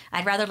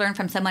I'd rather learn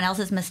from someone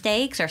else's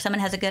mistakes, or if someone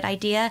has a good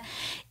idea.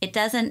 It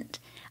doesn't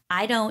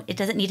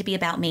need to be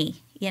about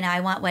me. I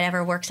want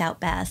whatever works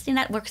out best, and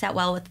that works out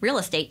well with real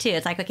estate too.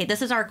 It's like, okay,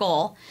 this is our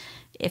goal.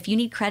 If you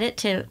need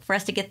credit for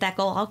us to get that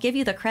goal, I'll give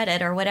you the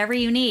credit or whatever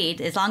you need,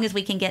 as long as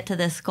we can get to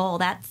this goal.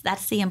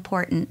 That's the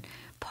important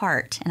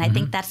part, and I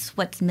think that's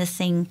what's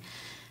missing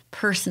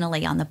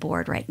personally on the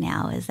board right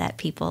now is that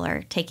people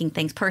are taking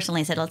things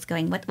personally and said, let's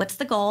going, what's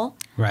the goal?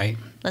 Right.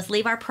 Let's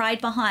leave our pride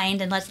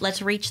behind and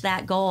let's reach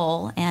that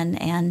goal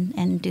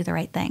and do the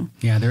right thing.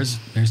 Yeah, there's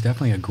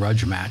definitely a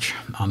grudge match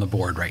on the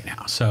board right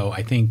now. So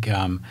I think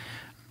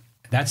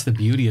that's the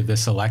beauty of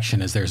this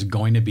election is there's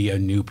going to be a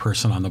new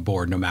person on the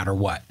board no matter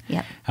what.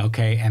 Yep.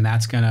 Okay, and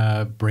that's going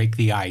to break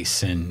the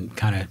ice and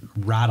kind of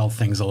rattle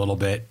things a little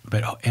bit,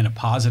 but in a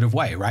positive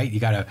way, right? You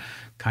got to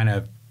kind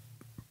of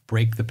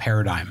break the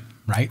paradigm.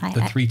 Right?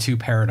 The 3-2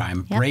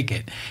 paradigm, yep. break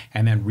it,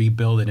 and then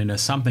rebuild it into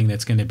something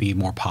that's going to be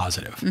more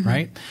positive, mm-hmm.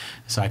 right?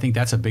 So I think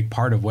that's a big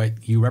part of what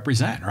you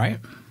represent, right?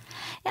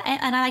 Yeah,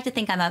 and I like to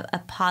think I'm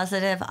a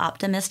positive,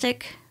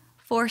 optimistic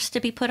force to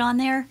be put on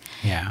there.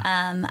 Yeah.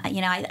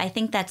 I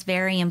think that's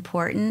very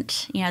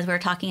important. As we were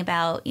talking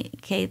about,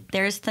 okay,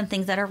 there's some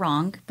things that are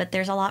wrong, but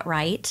there's a lot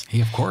right.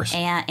 Yeah, of course.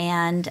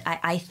 And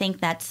I think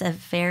that's a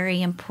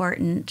very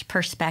important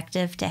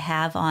perspective to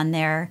have on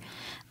there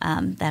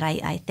that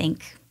I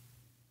think,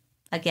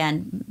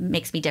 again,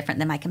 makes me different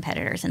than my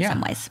competitors in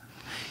some ways.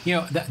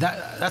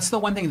 That's the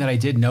one thing that I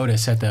did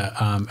notice at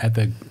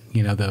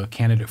the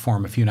candidate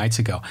forum a few nights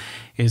ago,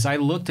 is I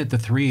looked at the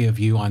three of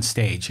you on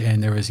stage,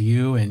 and there was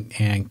you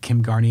and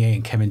Kim Garnier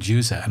and Kevin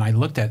Juza, and I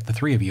looked at the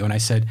three of you and I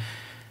said,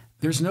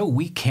 there's no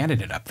weak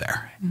candidate up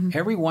there. Mm-hmm.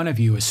 Every one of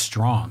you is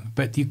strong,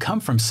 but you come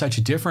from such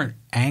different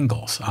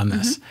angles on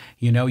this.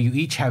 Mm-hmm. You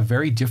each have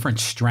very different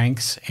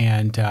strengths,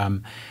 and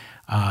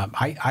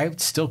I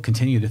still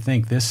continue to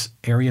think this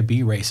Area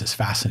B race is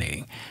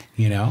fascinating,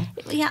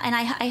 Yeah, and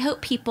I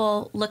hope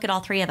people look at all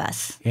three of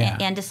us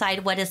and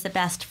decide what is the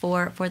best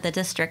for the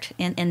district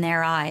in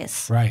their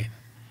eyes. Right.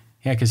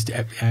 Yeah, because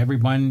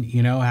everyone,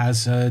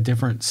 has a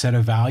different set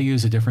of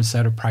values, a different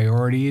set of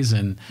priorities,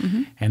 and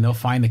they'll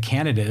find the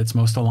candidate that's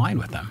most aligned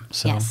with them.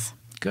 So, yes.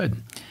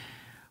 Good.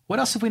 What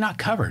else have we not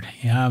covered?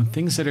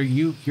 Things that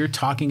you're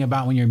talking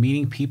about when you're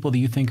meeting people that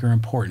you think are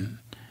important.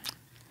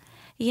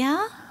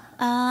 Yeah.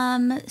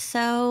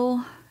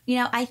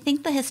 I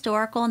think the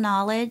historical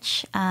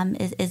knowledge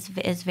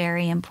is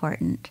very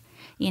important,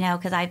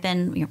 because I've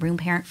been room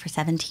parent for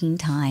 17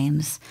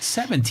 times.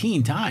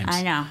 17 times?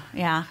 I know,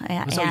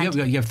 yeah. So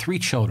you have 3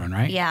 children,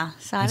 right? Yeah.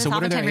 So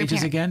what are their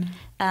ages again?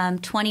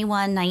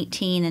 21,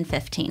 19, and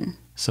 15.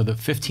 So the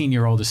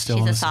 15-year-old is still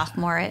She's a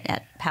sophomore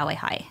at Poway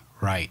High.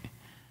 Right.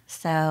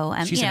 So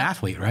she's an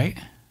athlete, right?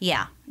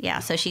 Yeah.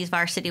 So she's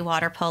varsity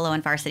water polo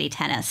and varsity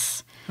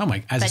tennis. Oh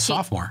my! As a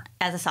sophomore.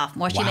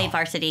 She made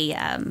varsity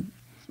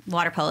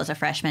water polo as a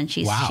freshman.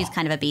 She's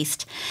kind of a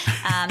beast.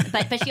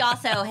 But she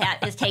also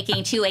is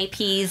taking 2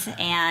 APs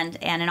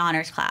and an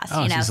honors class.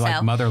 Oh, she's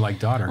like mother, like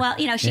daughter. Well,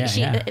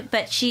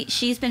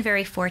 she's been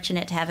very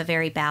fortunate to have a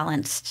very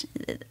balanced.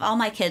 All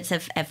my kids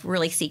have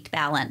really seeked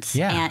balance.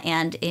 Yeah.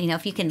 And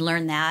if you can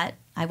learn that.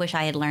 I wish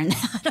I had learned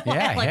that a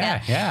while ago.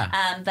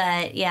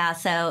 Yeah.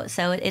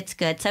 So it's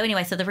good. So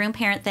anyway, so the room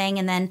parent thing,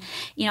 and then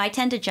I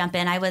tend to jump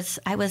in. I was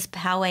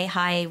Poway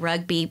High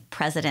rugby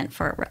president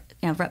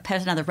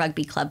president of the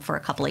rugby club for a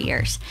couple of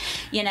years,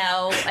 and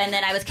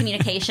then I was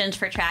communications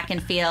for track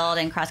and field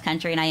and cross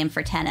country, and I am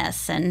for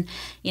tennis, and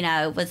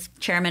was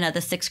chairman of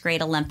the 6th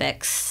grade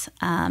Olympics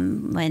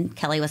when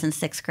Kelly was in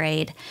 6th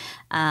grade.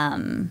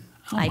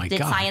 I did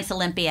Science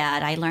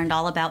Olympiad. I learned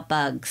all about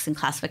bugs and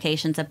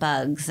classifications of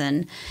bugs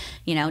and,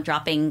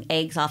 dropping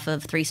eggs off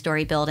of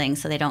 3-story buildings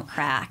so they don't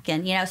crack.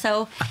 And,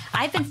 so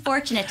I've been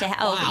fortunate to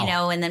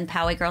and then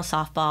Poway Girls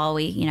Softball,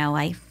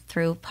 I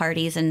threw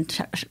parties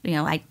and,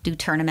 I do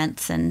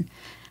tournaments, and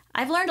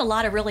I've learned a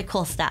lot of really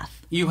cool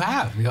stuff. You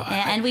have.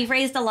 And we've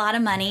raised a lot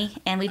of money,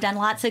 and we've done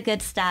lots of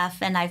good stuff,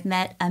 and I've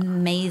met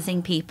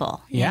amazing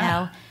people.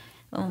 Yeah.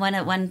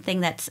 One thing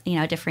that's,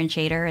 a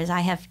differentiator is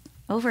I have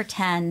over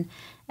 10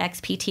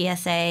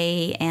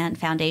 ex-PTSA and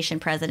foundation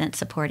presidents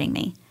supporting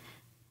me.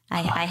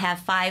 I have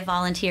 5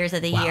 volunteers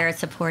of the year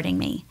supporting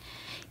me.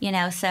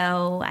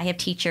 So I have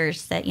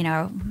teachers that,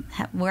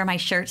 wear my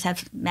shirts,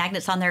 have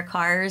magnets on their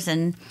cars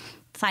and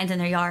signs in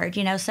their yard,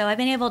 So I've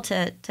been able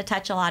to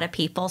touch a lot of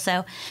people.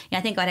 So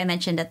I think what I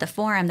mentioned at the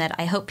forum, that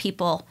I hope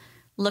people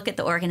look at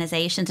the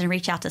organizations and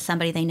reach out to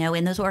somebody they know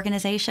in those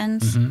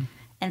organizations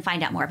and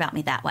find out more about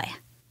me that way.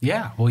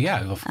 Yeah. Well, you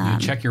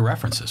check your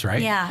references,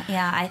 right?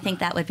 Yeah. I think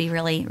that would be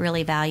really,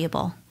 really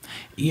valuable.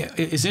 Yeah.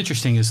 It's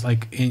interesting is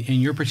like in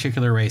your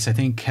particular race, I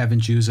think Kevin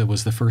Juza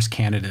was the first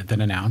candidate that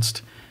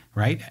announced,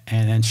 right?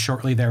 And then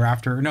shortly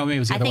thereafter, no, maybe it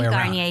was the other way around.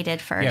 I think Garnier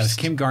did first. Yeah, it was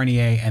Kim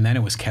Garnier, and then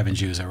it was Kevin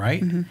Juza,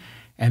 right? Mm-hmm.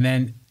 And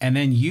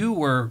then you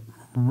were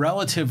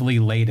relatively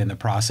late in the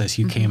process.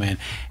 You came in,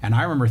 and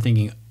I remember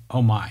thinking,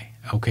 oh my,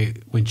 okay,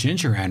 when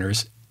Ginger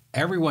enters,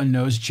 everyone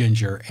knows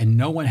Ginger, and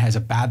no one has a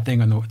bad thing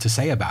to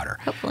say about her.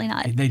 Hopefully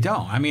not. They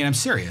don't. I mean, I'm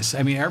serious.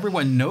 I mean,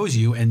 everyone knows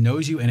you and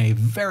knows you in a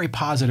very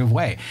positive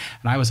way.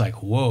 And I was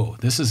like, whoa,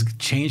 this is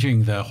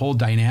changing the whole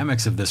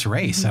dynamics of this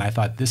race. And I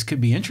thought this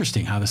could be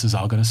interesting how this is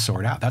all going to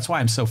sort out. That's why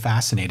I'm so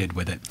fascinated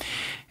with it.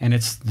 And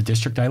it's the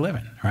district I live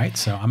in, right?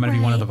 So I'm going to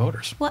be one of the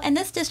voters. Well, and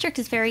this district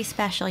is very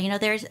special.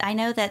 I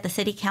know that the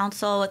city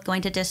council with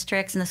going to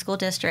districts and the school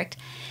district,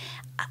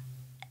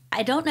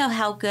 I don't know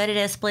how good it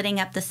is splitting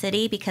up the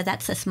city because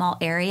that's a small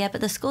area,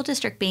 but the school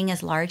district being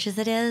as large as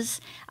it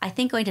is, I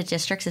think going to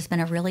districts has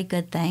been a really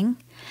good thing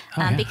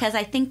because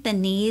I think the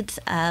needs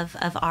of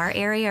our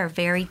area are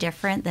very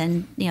different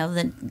than,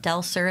 the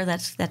Del Sur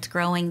that's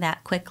growing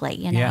that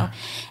quickly,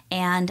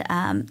 And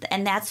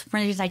that's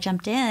one of the reasons I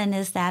jumped in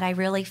is that I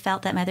really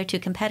felt that my other two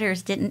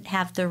competitors didn't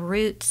have the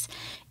roots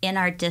in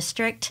our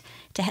district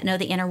to know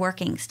the inner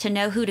workings, to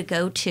know who to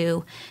go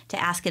to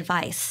ask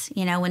advice.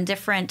 When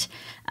different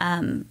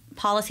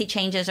policy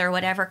changes or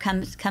whatever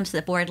comes to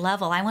the board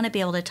level, I want to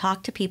be able to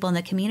talk to people in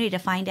the community to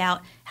find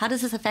out, how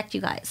does this affect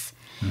you guys?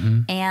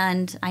 Mm-hmm.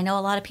 And I know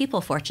a lot of people,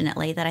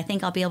 fortunately, that I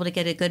think I'll be able to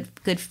get a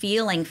good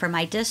feeling for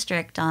my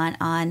district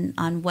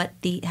on what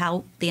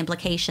how the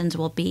implications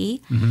will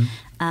be. Mm-hmm.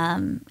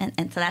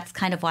 And so that's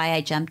kind of why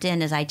I jumped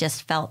in, is I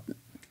just felt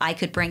I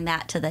could bring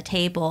that to the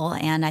table,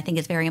 and I think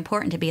it's very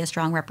important to be a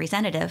strong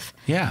representative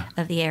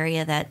of the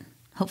area that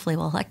hopefully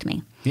will elect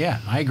me. Yeah,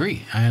 I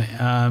agree.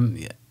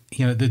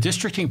 The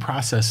districting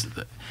process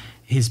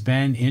has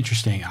been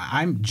interesting.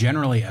 I'm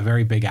generally a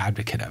very big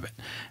advocate of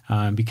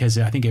it because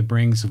I think it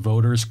brings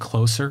voters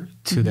closer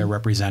to their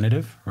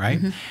representative, right?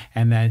 Mm-hmm.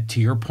 And that, to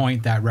your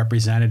point, that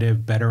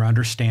representative better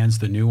understands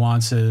the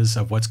nuances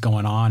of what's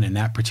going on in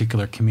that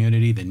particular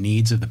community, the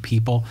needs of the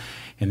people.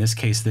 In this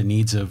case, the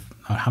needs of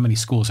how many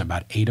schools?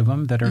 About 8 of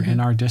them that are in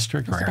our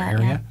district or our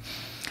area.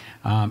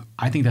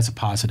 I think that's a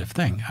positive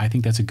thing. I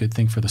think that's a good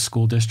thing for the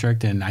school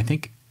district, and I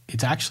think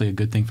it's actually a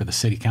good thing for the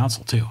city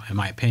council too, in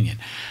my opinion.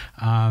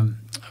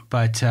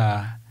 But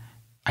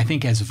I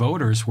think as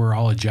voters, we're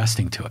all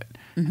adjusting to it.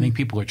 Mm-hmm. I think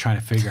people are trying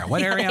to figure out,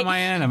 what area am I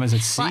in? Is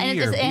it C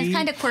or B? It's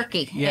kind of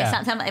quirky. Yeah.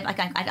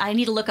 I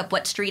need to look up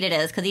what street it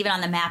is, because even on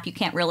the map, you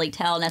can't really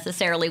tell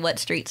necessarily what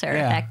streets are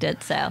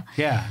affected. So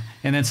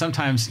and then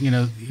sometimes,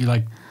 you're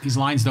like, these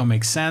lines don't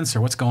make sense,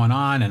 or what's going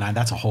on, and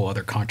that's a whole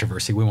other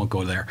controversy. We won't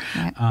go there.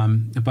 Right.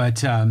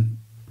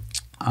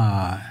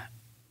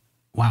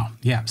 Wow.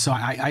 Yeah. So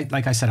I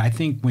like I said, I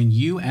think when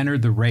you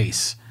entered the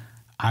race,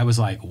 I was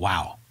like,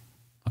 wow.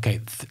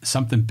 Okay,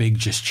 something big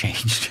just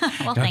changed.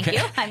 Well, thank you.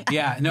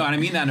 And I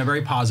mean that in a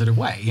very positive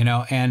way,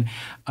 and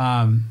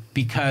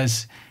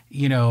because,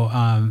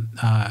 Kevin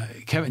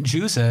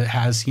Juza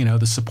has,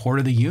 the support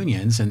of the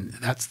unions, and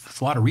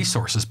that's a lot of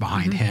resources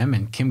behind him.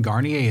 And Kim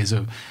Garnier is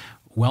a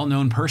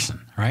well-known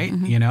person, right?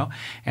 Mm-hmm.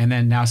 And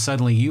then now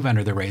suddenly you've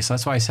entered the race.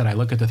 That's why I said, I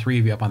look at the 3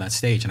 of you up on that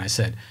stage and I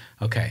said,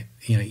 okay,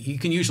 you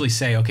can usually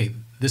say, okay,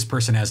 this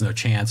person has no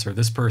chance, or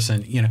this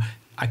person,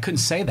 I couldn't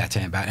say that to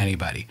him about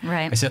anybody.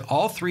 Right. I said,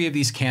 all 3 of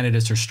these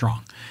candidates are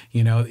strong.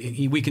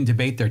 We can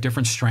debate their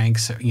different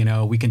strengths.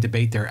 We can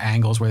debate their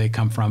angles, where they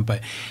come from.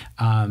 But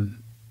I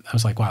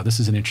was like, wow, this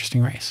is an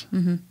interesting race.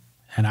 Mm-hmm.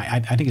 And I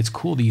think it's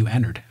cool that you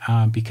entered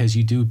because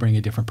you do bring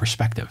a different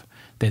perspective,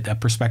 a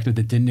perspective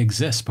that didn't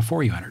exist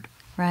before you entered.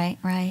 Right.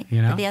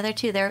 But the other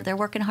 2, they're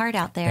working hard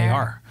out there. They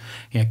are.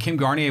 Yeah, Kim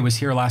Garnier was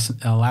here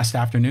last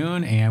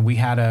afternoon, and we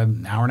had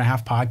an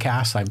hour-and-a-half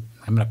podcast.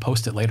 I'm going to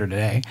post it later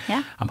today.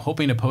 Yeah. I'm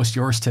hoping to post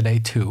yours today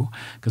too,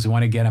 because we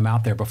want to get them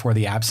out there before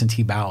the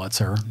absentee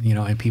ballots are,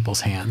 in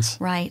people's hands.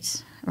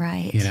 Right.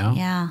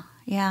 Yeah.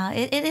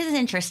 It is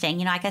interesting.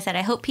 Like I said,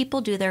 I hope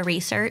people do their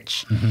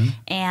research,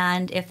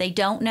 and if they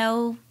don't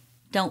know,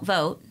 don't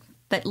vote.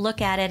 But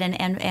look at it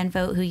and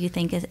vote who you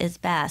think is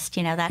best.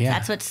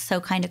 That's what's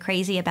so kind of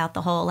crazy about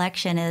the whole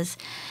election is,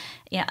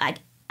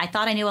 I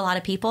thought I knew a lot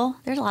of people.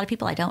 There's a lot of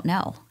people I don't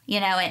know,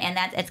 and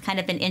that it's kind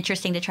of been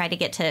interesting to try to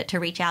get to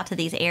reach out to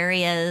these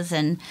areas.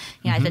 And,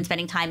 I've been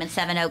spending time in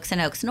Seven Oaks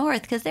and Oaks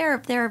North because they're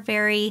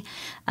very,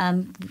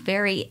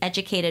 very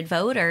educated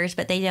voters,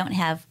 but they don't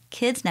have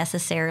kids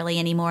necessarily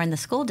anymore in the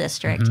school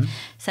district. Mm-hmm.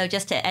 So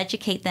just to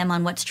educate them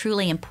on what's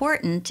truly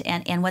important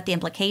and what the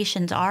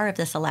implications are of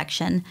this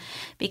election,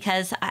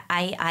 because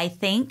I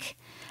think,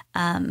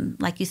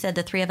 like you said,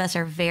 the 3 of us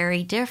are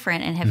very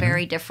different and have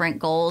very different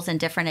goals and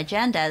different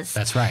agendas.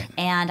 That's right.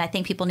 And I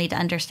think people need to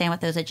understand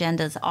what those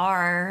agendas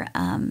are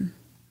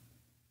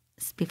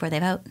before they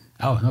vote.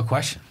 Oh, no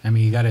question. I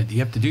mean, you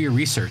have to do your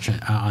research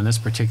on this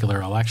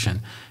particular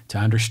election to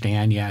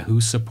understand,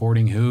 who's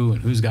supporting who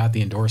and who's got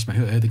the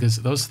endorsement, because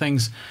those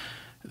things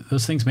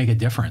make a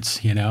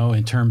difference,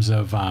 in terms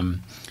of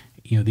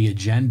the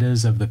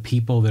agendas of the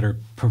people that are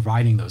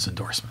providing those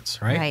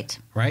endorsements, right?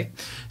 Right.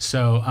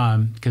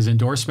 So, because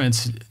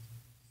endorsements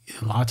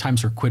a lot of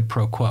times are quid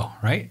pro quo,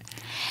 right?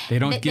 They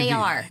don't give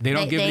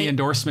the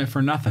endorsement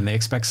for nothing. They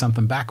expect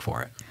something back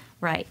for it.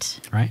 Right.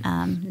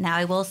 Now,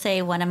 I will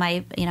say one of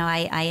my,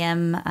 I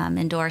am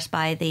endorsed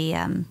by the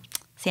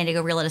San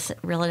Diego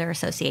Realtor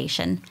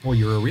Association. Well,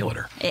 you're a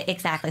realtor.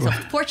 Exactly. So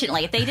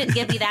fortunately, if they didn't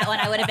give me that one,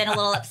 I would have been a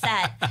little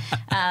upset,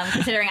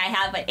 considering I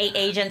have 8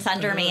 agents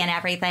under me and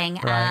everything.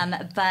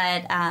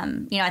 Right.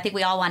 I think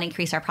we all want to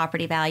increase our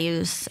property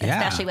values,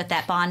 especially with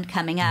that bond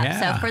coming up.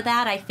 Yeah. So for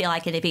that, I feel I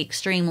could be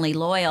extremely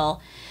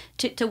loyal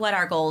to what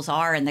our goals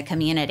are in the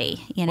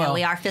community. You know,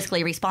 we are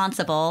fiscally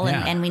responsible,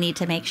 and we need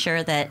to make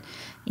sure that,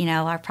 you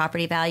know, our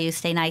property values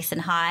stay nice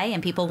and high,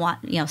 and people want,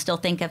 you know, still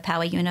think of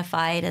Poway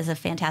Unified as a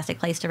fantastic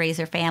place to raise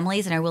their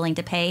families and are willing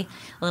to pay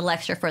a little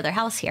extra for their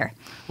house here.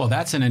 Well,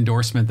 that's an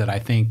endorsement that I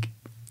think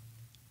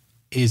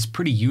is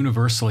pretty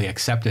universally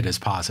accepted as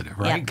positive,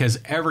 right? Because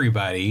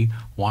everybody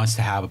wants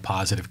to have a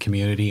positive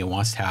community and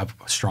wants to have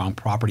strong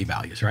property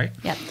values, right?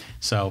 Yep.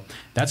 So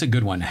that's a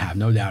good one to have,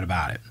 no doubt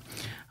about it.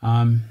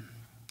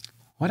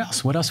 What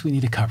else? What else we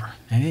need to cover?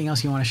 Anything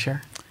else you want to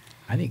share?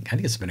 I think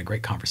it's been a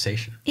great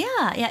conversation. Yeah,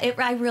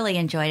 I really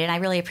enjoyed it. I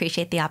really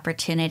appreciate the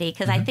opportunity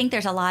because I think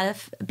there's a lot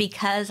of,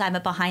 because I'm a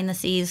behind the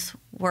scenes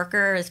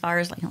worker as far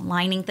as like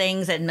lining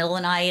things at middle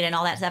of the night and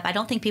all that stuff, I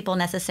don't think people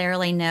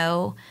necessarily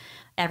know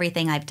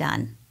everything I've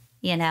done,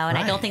 you know, and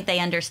I don't think they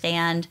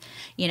understand,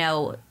 you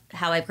know,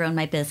 how I've grown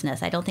my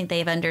business. I don't think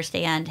they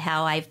understand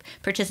how I've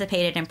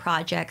participated in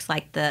projects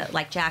like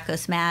Jacko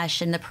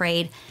Smash and the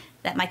parade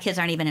that my kids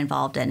aren't even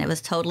involved in. It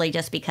was totally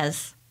just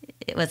because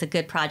it was a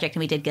good project and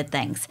we did good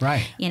things.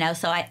 Right. You know,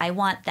 so I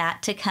want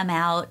that to come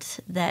out,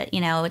 that, you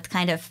know, it's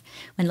kind of,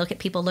 when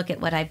people look at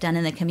what I've done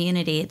in the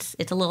community,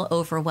 it's a little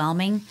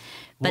overwhelming.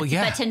 But,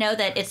 but to know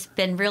that it's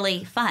been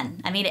really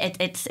fun. I mean,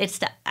 it's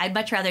I'd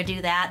much rather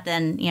do that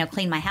than, you know,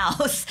 clean my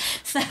house.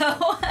 So,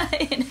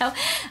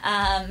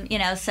 you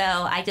know, so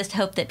I just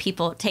hope that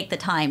people take the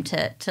time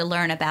to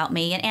learn about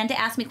me and to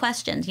ask me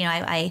questions. You know,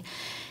 I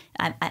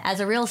as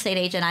a real estate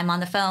agent, I'm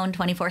on the phone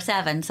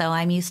 24/7, so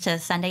I'm used to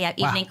Sunday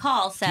evening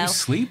calls. So do you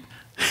sleep?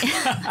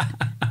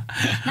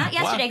 Not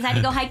yesterday because I had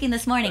to go hiking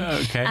this morning.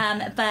 Okay.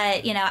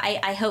 But you know,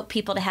 I hope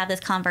people to have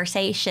this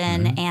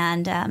conversation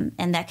and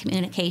that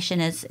communication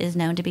is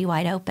known to be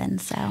wide open.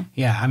 So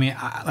yeah, I mean,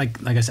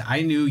 like I said,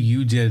 I knew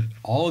you did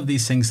all of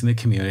these things in the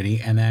community,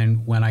 and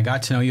then when I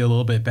got to know you a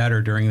little bit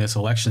better during this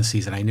election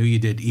season, I knew you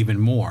did even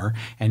more.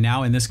 And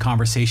now in this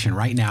conversation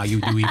right now,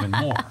 you do even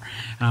more.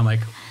 And I'm like,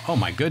 oh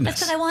my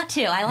goodness. That's what I want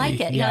to. I like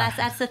it. You know,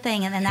 that's the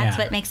thing, and then that's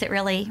what makes it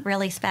really,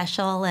 really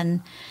special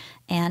and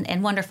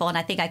wonderful. And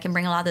I think I can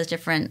bring a lot of those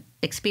different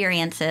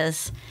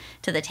experiences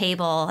to the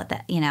table,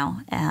 that, you know,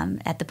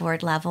 at the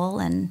board level.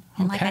 And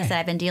like I said,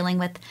 I've been dealing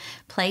with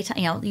playtime.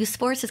 You know, youth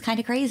sports is kind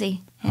of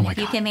crazy. And if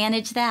you can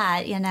manage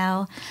that, you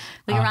know,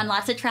 we run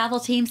lots of travel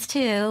teams too.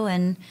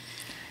 And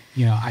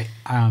you know,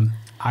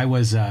 I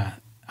was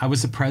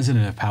the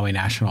president of Poway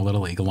National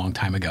Little League a long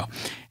time ago.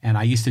 And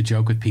I used to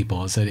joke with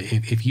people, is that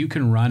if you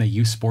can run a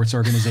youth sports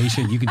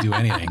organization, you can do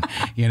anything,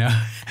 you know?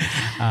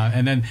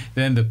 And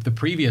then the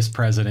previous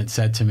president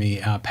said to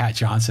me, Pat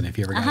Johnson, if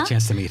you ever got a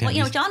chance to meet him. Well,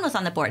 you know, John was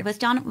on the board. Was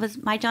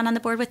my John on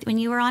the board when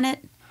you were on it?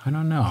 I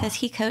don't know. Because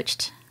he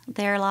coached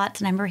there lots.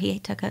 And I remember he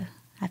took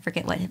I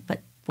forget what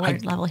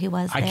board level he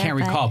was there. I can't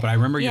recall, but I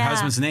remember your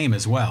husband's name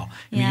as well.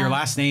 I mean, your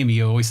last name,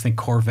 you always think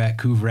Corvette,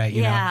 Couvrette,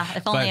 you know. Yeah,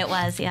 if only it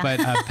was, But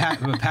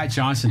Pat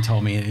Johnson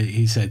told me,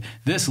 he said,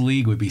 this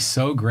league would be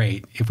so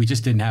great if we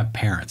just didn't have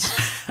parents.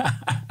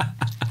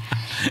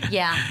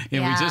 If we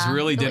just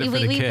really did it for the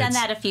kids. We've done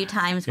that a few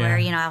times where,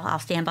 you know, I'll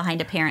stand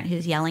behind a parent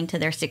who's yelling to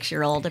their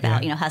 6-year-old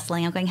about, you know,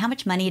 hustling. I'm going, how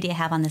much money do you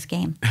have on this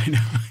game? I know.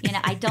 You know,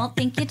 I don't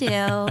think you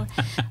do.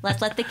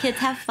 Let's let the kids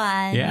have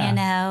fun, you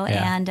know,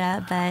 and,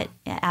 but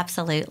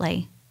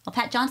absolutely. Well,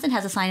 Pat Johnson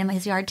has a sign in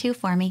his yard, too,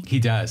 for me. He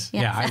does.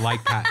 Yeah, I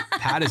like Pat.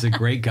 Pat is a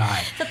great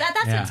guy. So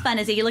that's what's fun,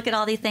 is you look at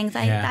all these things.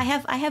 I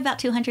have about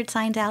 200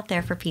 signs out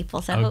there for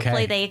people. So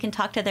hopefully they can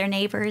talk to their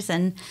neighbors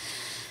and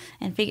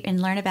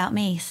learn about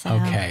me. So.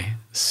 Okay.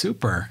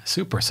 Super.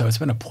 So it's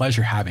been a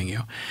pleasure having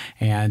you.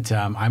 And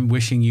I'm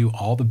wishing you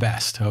all the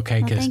best,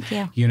 okay? Because,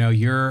 you know,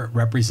 you're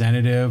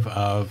representative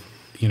of,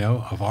 you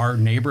know, of our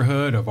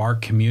neighborhood, of our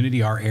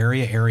community, our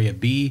area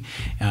B.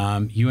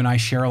 You and I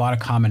share a lot of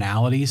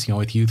commonalities, you know,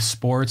 with youth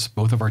sports.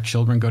 Both of our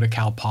children go to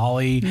Cal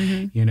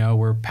Poly. You know,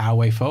 we're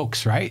Poway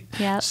folks, right?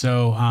 Yeah.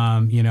 So,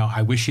 you know,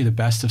 I wish you the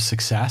best of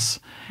success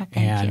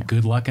and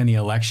good luck in the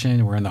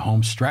election. We're in the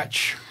home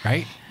stretch,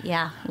 right?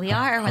 Yeah, we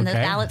are. When those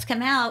ballots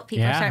come out,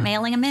 people start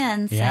mailing them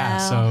in. So. Yeah,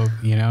 so,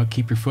 you know,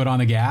 keep your foot on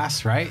the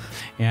gas, right?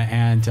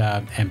 And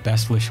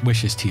best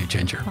wishes to you,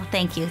 Ginger. Well,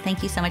 thank you.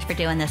 Thank you so much for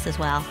doing this as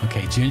well.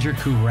 Okay, Ginger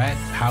Couvrette,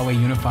 Poway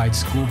Unified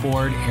School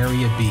Board,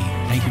 Area B.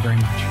 Thank you very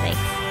much.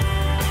 Thanks.